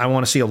Angeles. I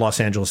want to see a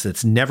Los Angeles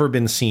that's never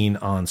been seen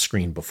on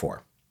screen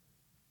before.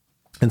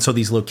 And so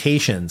these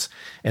locations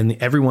and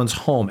everyone's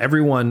home,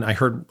 I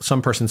heard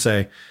some person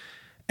say,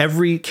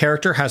 every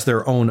character has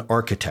their own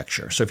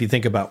architecture. So if you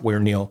think about where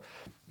Neil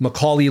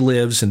Macaulay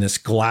lives in this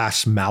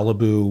glass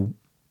Malibu,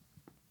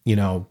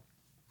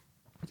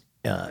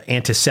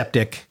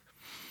 antiseptic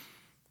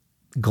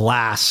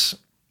glass,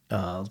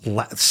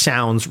 the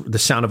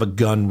sound of a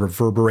gun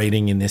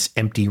reverberating in this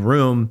empty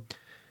room.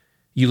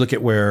 You look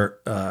at where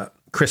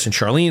Chris and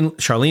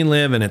Charlene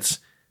live, and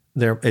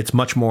it's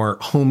much more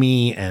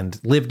homey and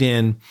lived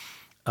in.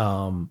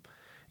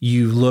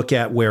 You look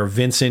at where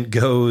Vincent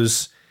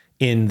goes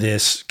in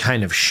this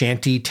kind of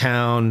shanty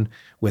town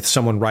with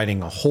someone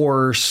riding a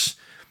horse,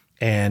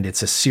 and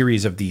it's a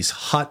series of these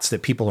huts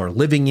that people are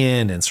living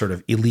in and sort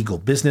of illegal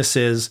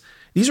businesses.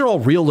 These are all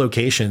real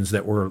locations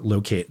that were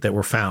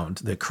found.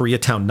 The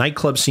Koreatown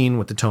nightclub scene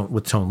with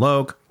Tone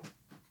Loc,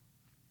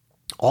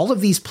 All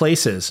of these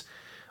places,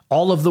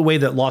 all of the way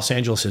that Los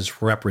Angeles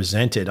is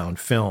represented on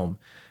film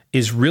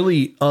is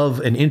really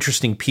of an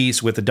interesting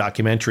piece with a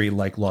documentary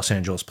like Los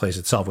Angeles Plays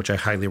Itself, which I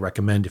highly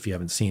recommend if you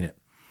haven't seen it.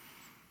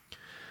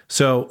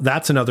 So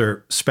that's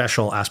another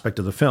special aspect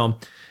of the film.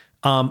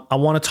 I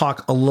want to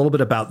talk a little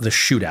bit about the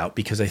shootout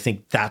because I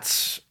think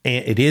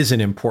it is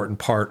an important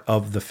part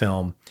of the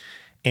film,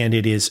 and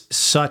it is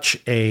such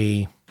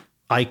a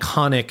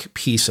iconic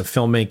piece of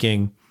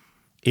filmmaking.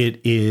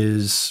 It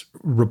is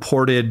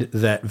reported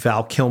that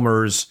Val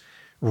Kilmer's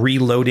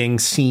reloading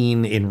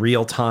scene in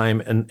real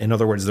time, and in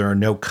other words, there are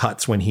no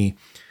cuts when he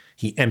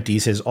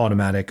empties his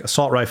automatic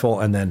assault rifle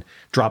and then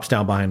drops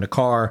down behind a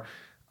car,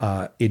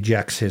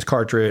 ejects his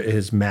cartridge,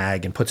 his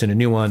mag, and puts in a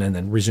new one, and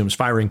then resumes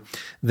firing.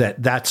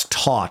 That's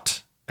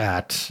taught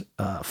at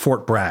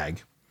Fort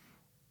Bragg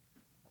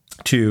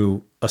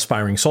to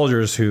aspiring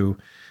soldiers who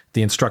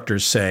the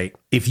instructors say,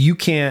 if you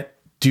can't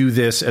do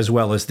this as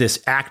well as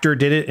this actor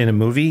did it in a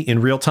movie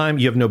in real time,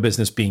 you have no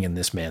business being in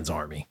this man's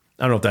army.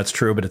 I don't know if that's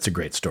true, but it's a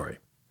great story.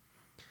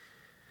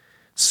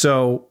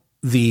 So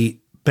the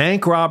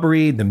bank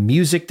robbery, the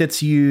music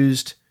that's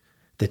used,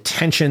 the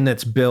tension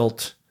that's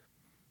built,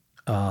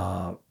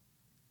 all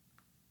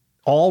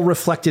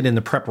reflected in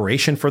the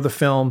preparation for the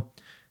film.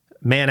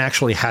 Mann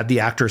actually had the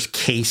actors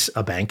case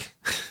a bank.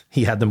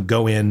 He had them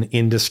go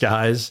in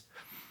disguise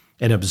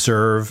and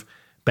observe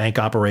bank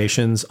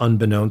operations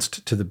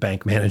unbeknownst to the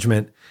bank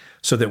management,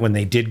 so that when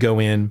they did go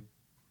in,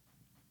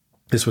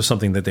 this was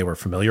something that they were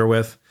familiar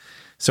with.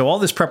 So all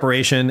this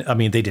preparation, I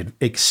mean, they did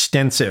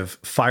extensive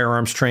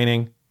firearms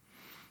training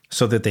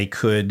so that they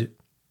could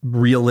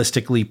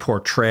realistically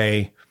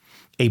portray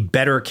a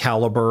better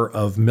caliber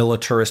of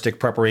militaristic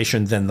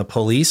preparation than the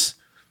police.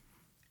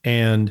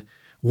 And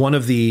one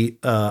of the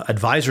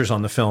advisors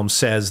on the film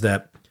says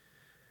that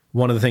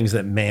one of the things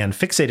that Mann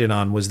fixated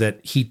on was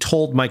that he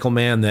told Michael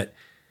Mann that,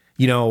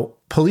 you know,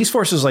 police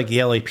forces like the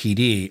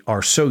LAPD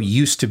are so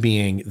used to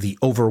being the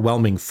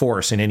overwhelming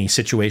force in any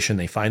situation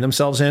they find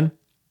themselves in,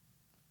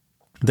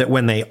 that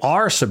when they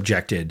are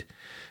subjected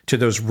to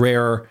those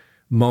rare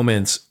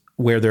moments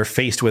where they're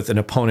faced with an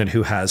opponent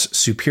who has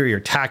superior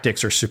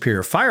tactics or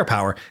superior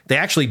firepower, they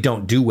actually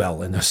don't do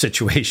well in those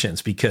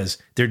situations because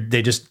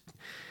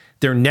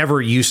they're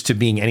never used to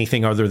being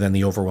anything other than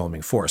the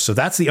overwhelming force. So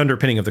that's the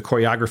underpinning of the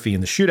choreography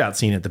in the shootout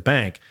scene at the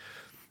bank,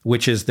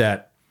 which is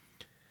that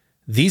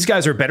these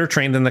guys are better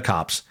trained than the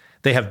cops.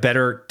 They have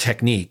better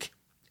technique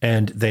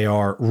and they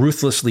are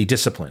ruthlessly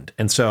disciplined.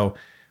 And so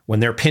when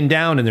they're pinned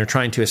down and they're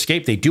trying to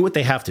escape, they do what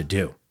they have to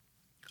do.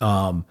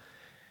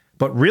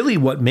 But really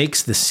what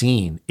makes the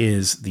scene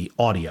is the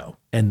audio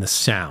and the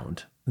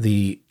sound,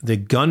 the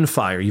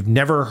gunfire. You've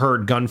never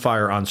heard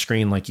gunfire on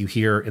screen like you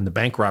hear in the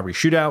bank robbery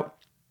shootout.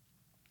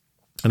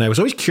 And I was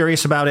always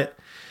curious about it.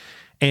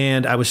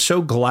 And I was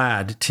so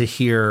glad to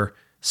hear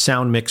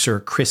sound mixer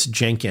Chris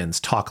Jenkins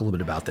talk a little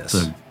bit about this.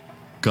 The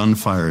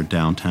gunfire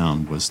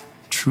downtown was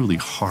truly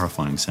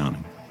horrifying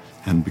sounding.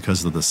 And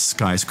because of the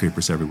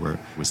skyscrapers everywhere,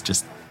 it was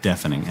just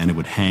deafening. And it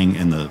would hang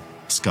in the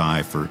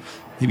sky for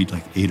maybe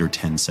like 8 or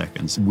 10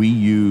 seconds. We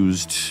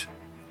used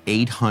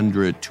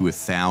 800 to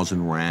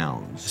 1,000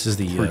 rounds. This is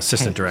the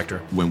assistant director.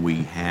 When we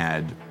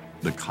had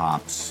the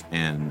cops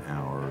and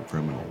our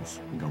criminals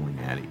going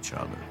at each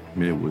other. I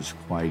mean, it was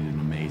quite an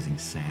amazing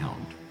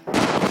sound.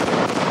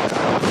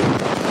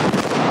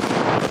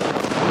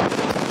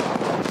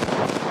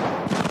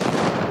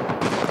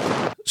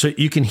 So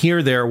you can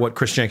hear there what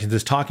Chris Jenkins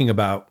is talking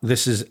about.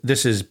 This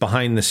is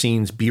behind the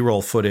scenes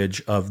B-roll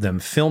footage of them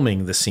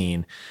filming the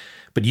scene.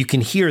 But you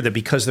can hear that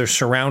because they're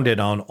surrounded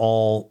on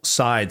all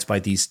sides by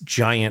these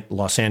giant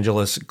Los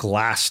Angeles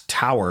glass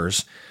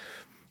towers,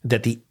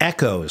 that the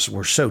echoes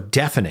were so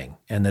deafening,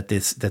 and that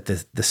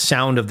the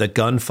sound of the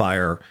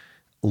gunfire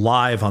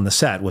live on the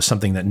set was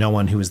something that no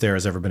one who was there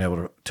has ever been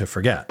able to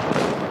forget.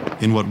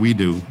 In what we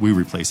do, we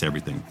replace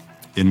everything.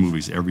 In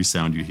movies, every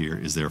sound you hear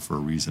is there for a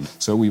reason.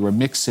 So we were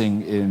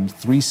mixing in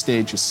 3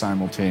 stages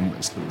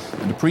simultaneously.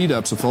 And the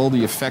pre-dubs of all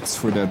the effects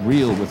for that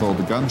reel with all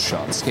the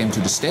gunshots came to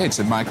the stage,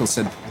 and Michael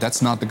said,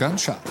 "That's not the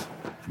gunshot."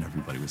 And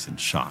everybody was in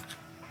shock.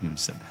 He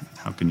said,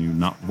 "How can you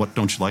not, what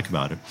don't you like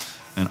about it?"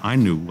 And I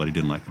knew what he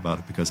didn't like about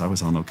it because I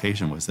was on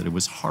location, was that it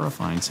was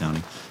horrifying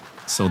sounding.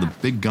 So the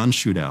big gun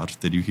shootout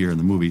that you hear in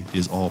the movie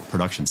is all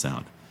production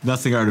sound.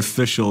 Nothing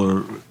artificial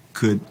or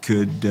could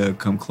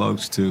come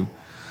close to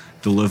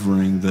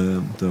delivering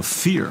the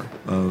fear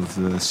of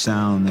the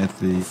sound that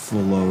the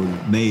full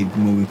load made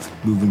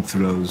moving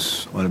through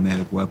those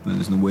automatic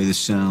weapons, and the way the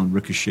sound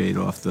ricocheted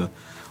off the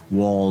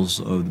walls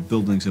of the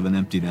buildings of an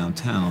empty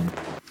downtown.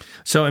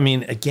 So, I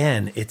mean,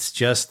 again, it's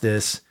just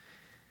this,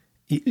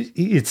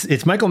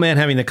 it's Michael Mann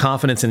having the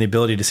confidence and the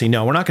ability to say,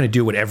 no, we're not going to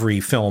do what every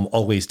film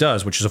always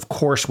does, which is, of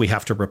course, we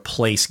have to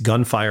replace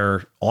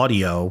gunfire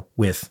audio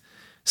with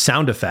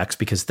sound effects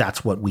because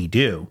that's what we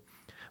do.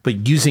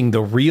 But using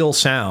the real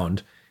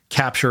sound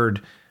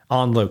captured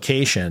on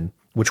location,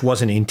 which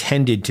wasn't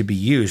intended to be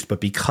used, but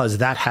because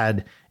that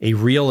had a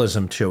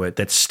realism to it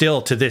that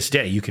still to this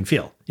day you can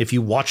feel. If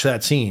you watch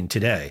that scene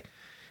today,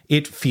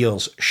 it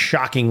feels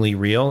shockingly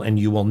real, and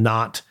you will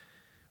not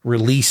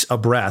release a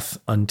breath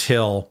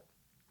until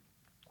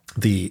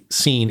the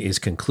scene is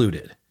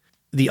concluded.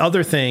 The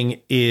other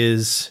thing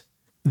is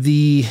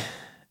the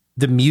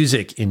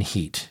music in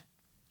Heat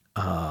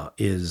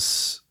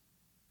is,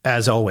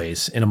 as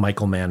always, in a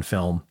Michael Mann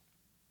film,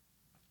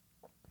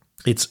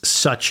 it's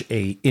such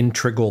a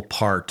integral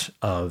part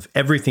of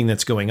everything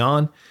that's going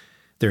on.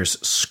 There's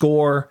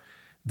score.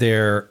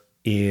 There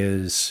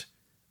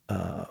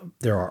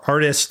are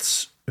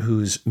artists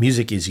whose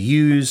music is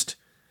used.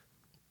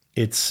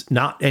 It's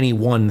not any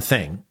one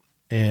thing.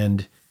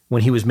 And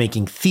when he was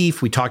making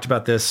Thief, we talked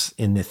about this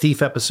in the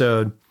Thief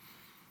episode.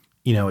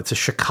 You know, it's a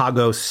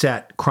Chicago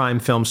set crime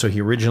film. So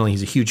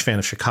he's a huge fan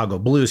of Chicago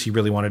blues. He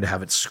really wanted to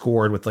have it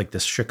scored with like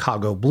this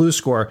Chicago blues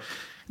score.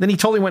 Then he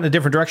totally went in a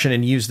different direction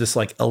and used this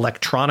like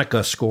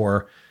electronica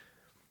score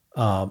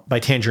by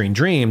Tangerine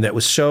Dream that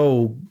was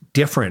so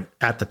different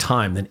at the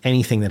time than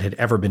anything that had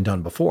ever been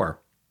done before.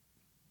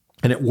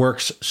 And it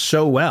works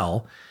so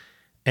well.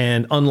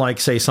 And unlike,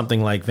 say,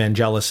 something like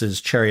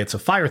Vangelis's Chariots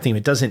of Fire theme,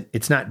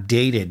 it's not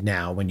dated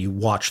now when you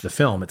watch the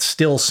film. It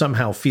still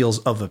somehow feels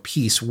of a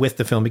piece with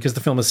the film because the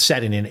film is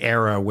set in an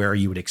era where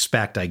you would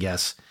expect, I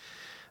guess,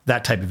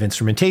 that type of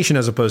instrumentation,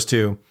 as opposed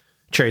to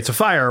Chariots of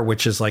Fire,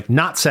 which is like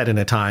not set in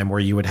a time where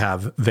you would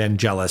have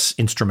Vangelis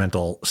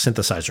instrumental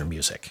synthesizer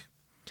music.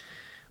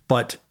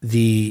 But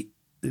the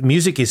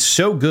music is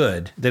so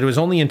good that it was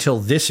only until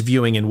this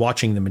viewing and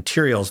watching the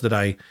materials that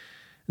I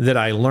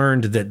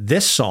learned that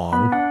this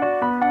song,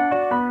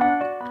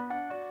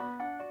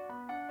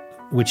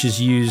 which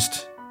is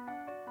used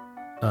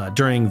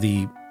during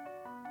the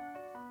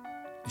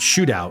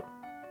shootout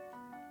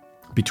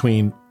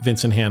between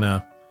Vincent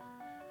Hanna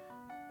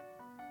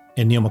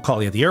and Neil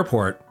McCauley at the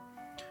airport,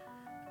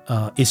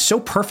 is so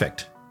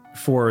perfect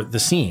for the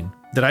scene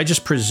that I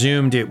just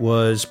presumed it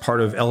was part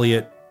of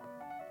Elliot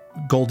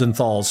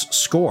Goldenthal's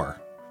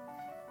score.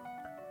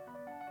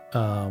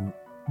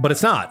 But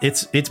it's not.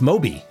 It's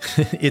Moby.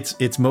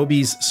 it's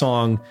Moby's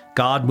song,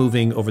 God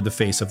Moving Over the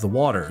Face of the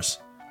Waters.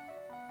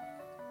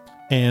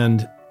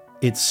 And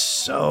it's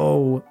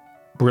so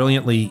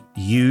brilliantly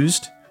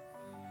used.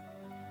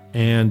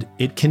 And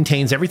it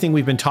contains everything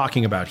we've been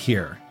talking about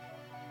here.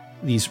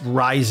 These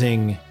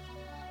rising,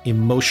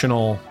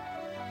 emotional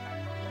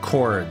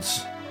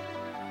chords.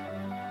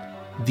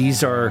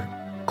 These are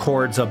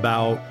chords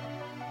about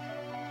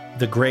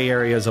the gray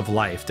areas of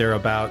life. They're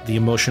about the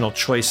emotional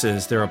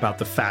choices. They're about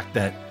the fact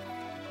that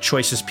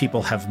choices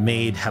people have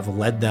made have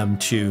led them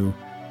to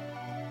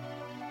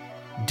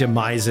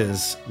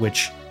demises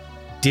which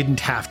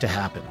didn't have to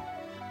happen.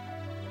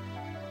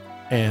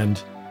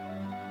 And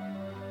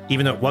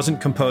even though it wasn't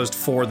composed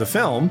for the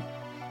film,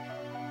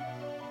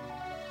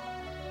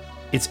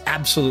 it's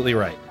absolutely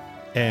right.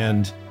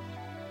 And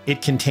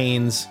it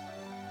contains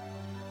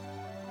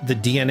the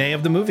DNA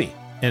of the movie.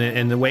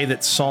 And the way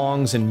that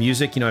songs and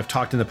music, I've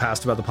talked in the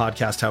past about the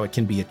podcast, how it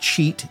can be a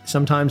cheat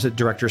sometimes, that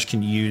directors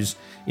can use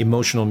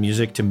emotional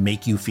music to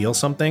make you feel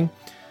something.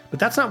 But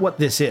that's not what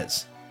this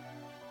is.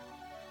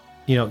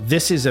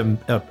 This is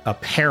a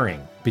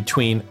pairing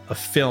between a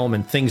film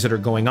and things that are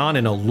going on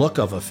in a look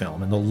of a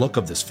film. And the look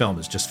of this film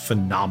is just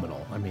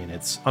phenomenal. I mean,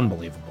 it's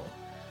unbelievable.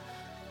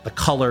 The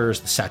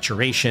colors, the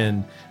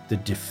saturation, the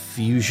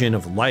diffusion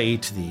of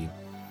light,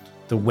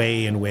 the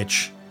way in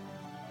which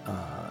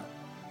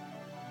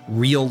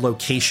real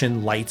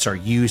location lights are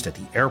used at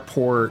the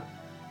airport.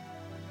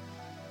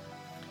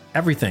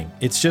 Everything.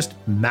 It's just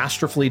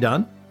masterfully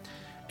done.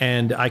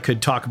 And I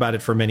could talk about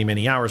it for many,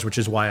 many hours, which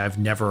is why I've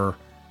never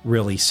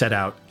really set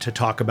out to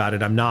talk about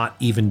it. I'm not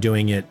even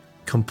doing it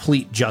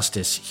complete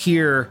justice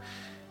here,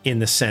 in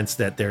the sense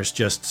that there's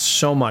just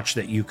so much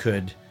that you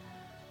could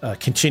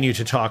continue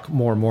to talk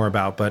more and more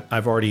about. But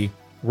I've already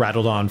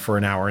rattled on for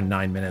an hour and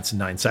 9 minutes and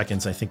 9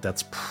 seconds. I think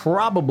that's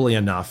probably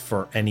enough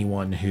for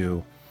anyone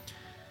who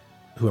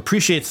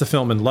appreciates the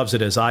film and loves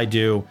it as I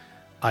do.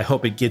 I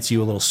hope it gets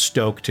you a little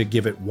stoked to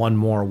give it one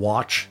more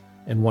watch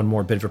and one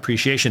more bit of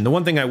appreciation. The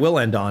one thing I will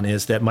end on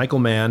is that Michael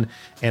Mann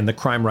and the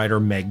crime writer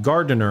Meg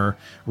Gardiner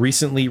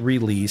recently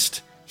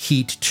released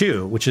Heat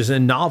 2, which is a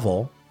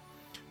novel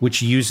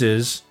which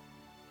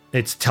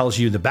tells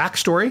you the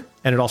backstory,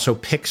 and it also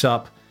picks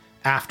up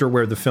after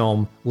where the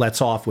film lets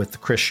off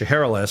with Chris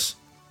Shiherlis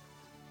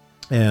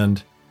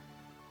and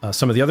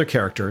some of the other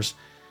characters,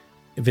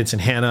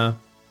 Vincent Hanna.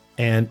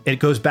 And it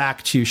goes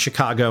back to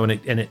Chicago, and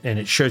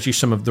it shows you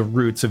some of the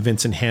roots of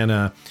Vincent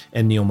Hanna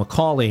and Neil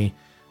McCauley.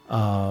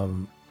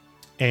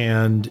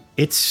 And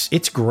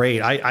it's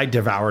great. I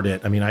devoured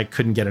it. I mean, I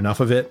couldn't get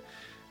enough of it.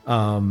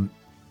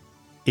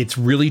 It's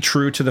really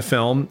true to the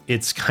film.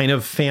 It's kind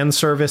of fan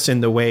service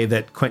in the way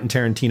that Quentin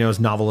Tarantino's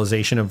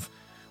novelization of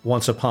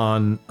Once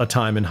Upon a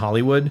Time in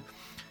Hollywood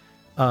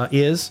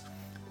is,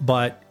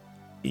 but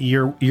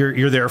you're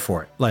there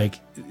for it. Like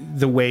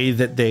the way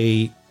that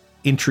they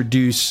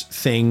introduce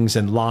things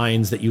and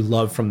lines that you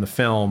love from the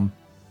film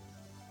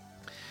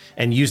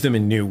and use them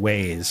in new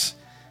ways.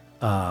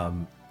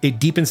 It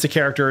deepens the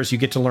characters. You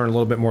get to learn a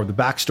little bit more of the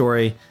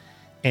backstory.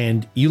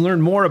 And you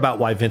learn more about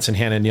why Vincent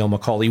Hanna and Neil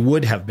McCauley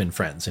would have been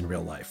friends in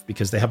real life,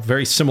 because they have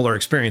very similar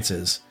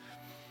experiences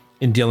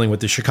in dealing with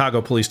the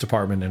Chicago Police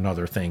Department and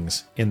other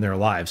things in their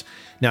lives.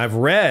 Now, I've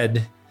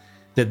read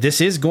that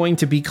this is going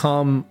to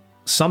become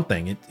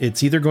something.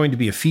 It's either going to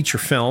be a feature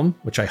film,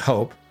 which I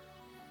hope,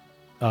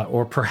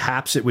 or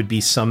perhaps it would be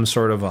some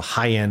sort of a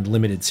high-end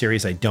limited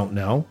series. I don't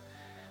know.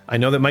 I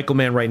know that Michael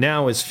Mann right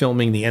now is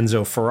filming the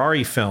Enzo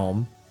Ferrari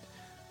film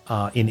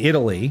in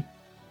Italy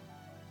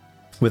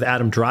with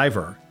Adam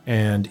Driver.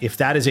 And if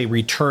that is a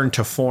return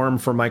to form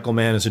for Michael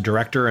Mann as a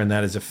director, and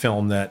that is a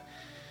film that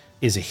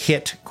is a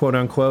hit, quote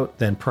unquote,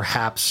 then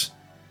perhaps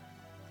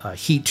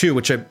Heat 2,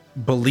 which I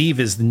believe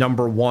is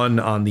number 1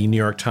 on the New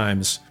York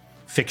Times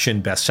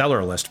fiction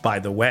bestseller list, by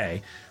the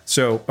way.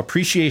 So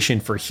appreciation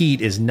for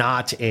Heat is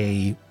not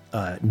a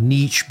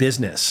niche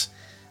business,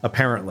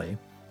 apparently.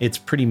 It's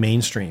pretty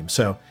mainstream.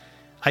 So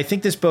I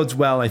think this bodes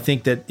well. I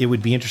think that it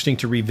would be interesting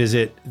to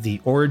revisit the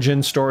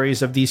origin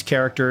stories of these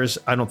characters.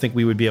 I don't think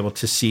we would be able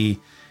to see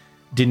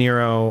De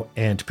Niro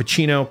and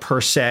Pacino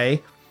per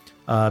se,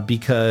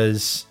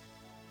 because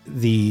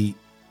De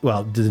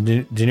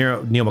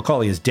Niro, Neil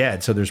McCauley is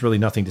dead, so there's really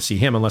nothing to see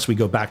him unless we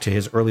go back to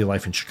his early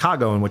life in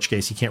Chicago, in which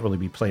case he can't really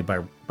be played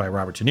by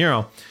Robert De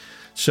Niro.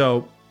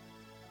 So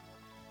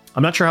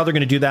I'm not sure how they're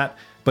going to do that,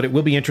 but it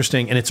will be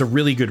interesting, and it's a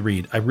really good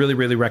read. I really,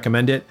 really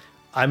recommend it.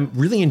 I'm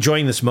really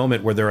enjoying this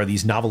moment where there are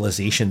these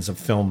novelizations of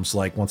films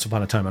like Once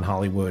Upon a Time in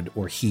Hollywood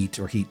or Heat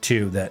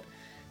 2 that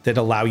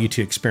allow you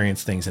to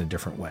experience things in a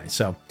different way.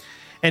 So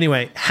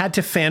anyway, had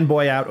to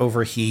fanboy out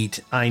over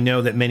Heat. I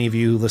know that many of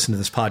you who listen to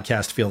this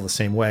podcast feel the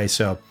same way.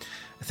 So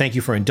thank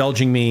you for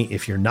indulging me.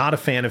 If you're not a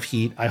fan of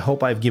Heat, I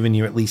hope I've given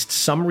you at least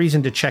some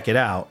reason to check it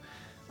out.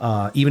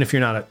 Even if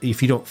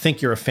if you don't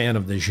think you're a fan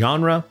of the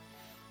genre,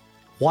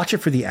 watch it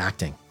for the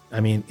acting. I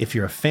mean, if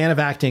you're a fan of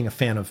acting, a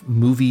fan of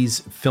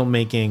movies,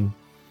 filmmaking,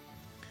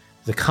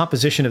 the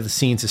composition of the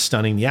scenes is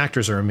stunning. The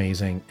actors are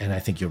amazing, and I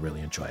think you'll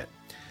really enjoy it.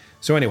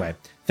 So anyway,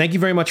 thank you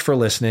very much for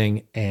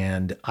listening,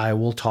 and I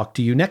will talk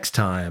to you next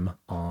time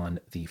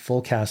on the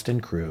Full Cast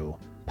and Crew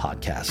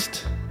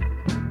podcast.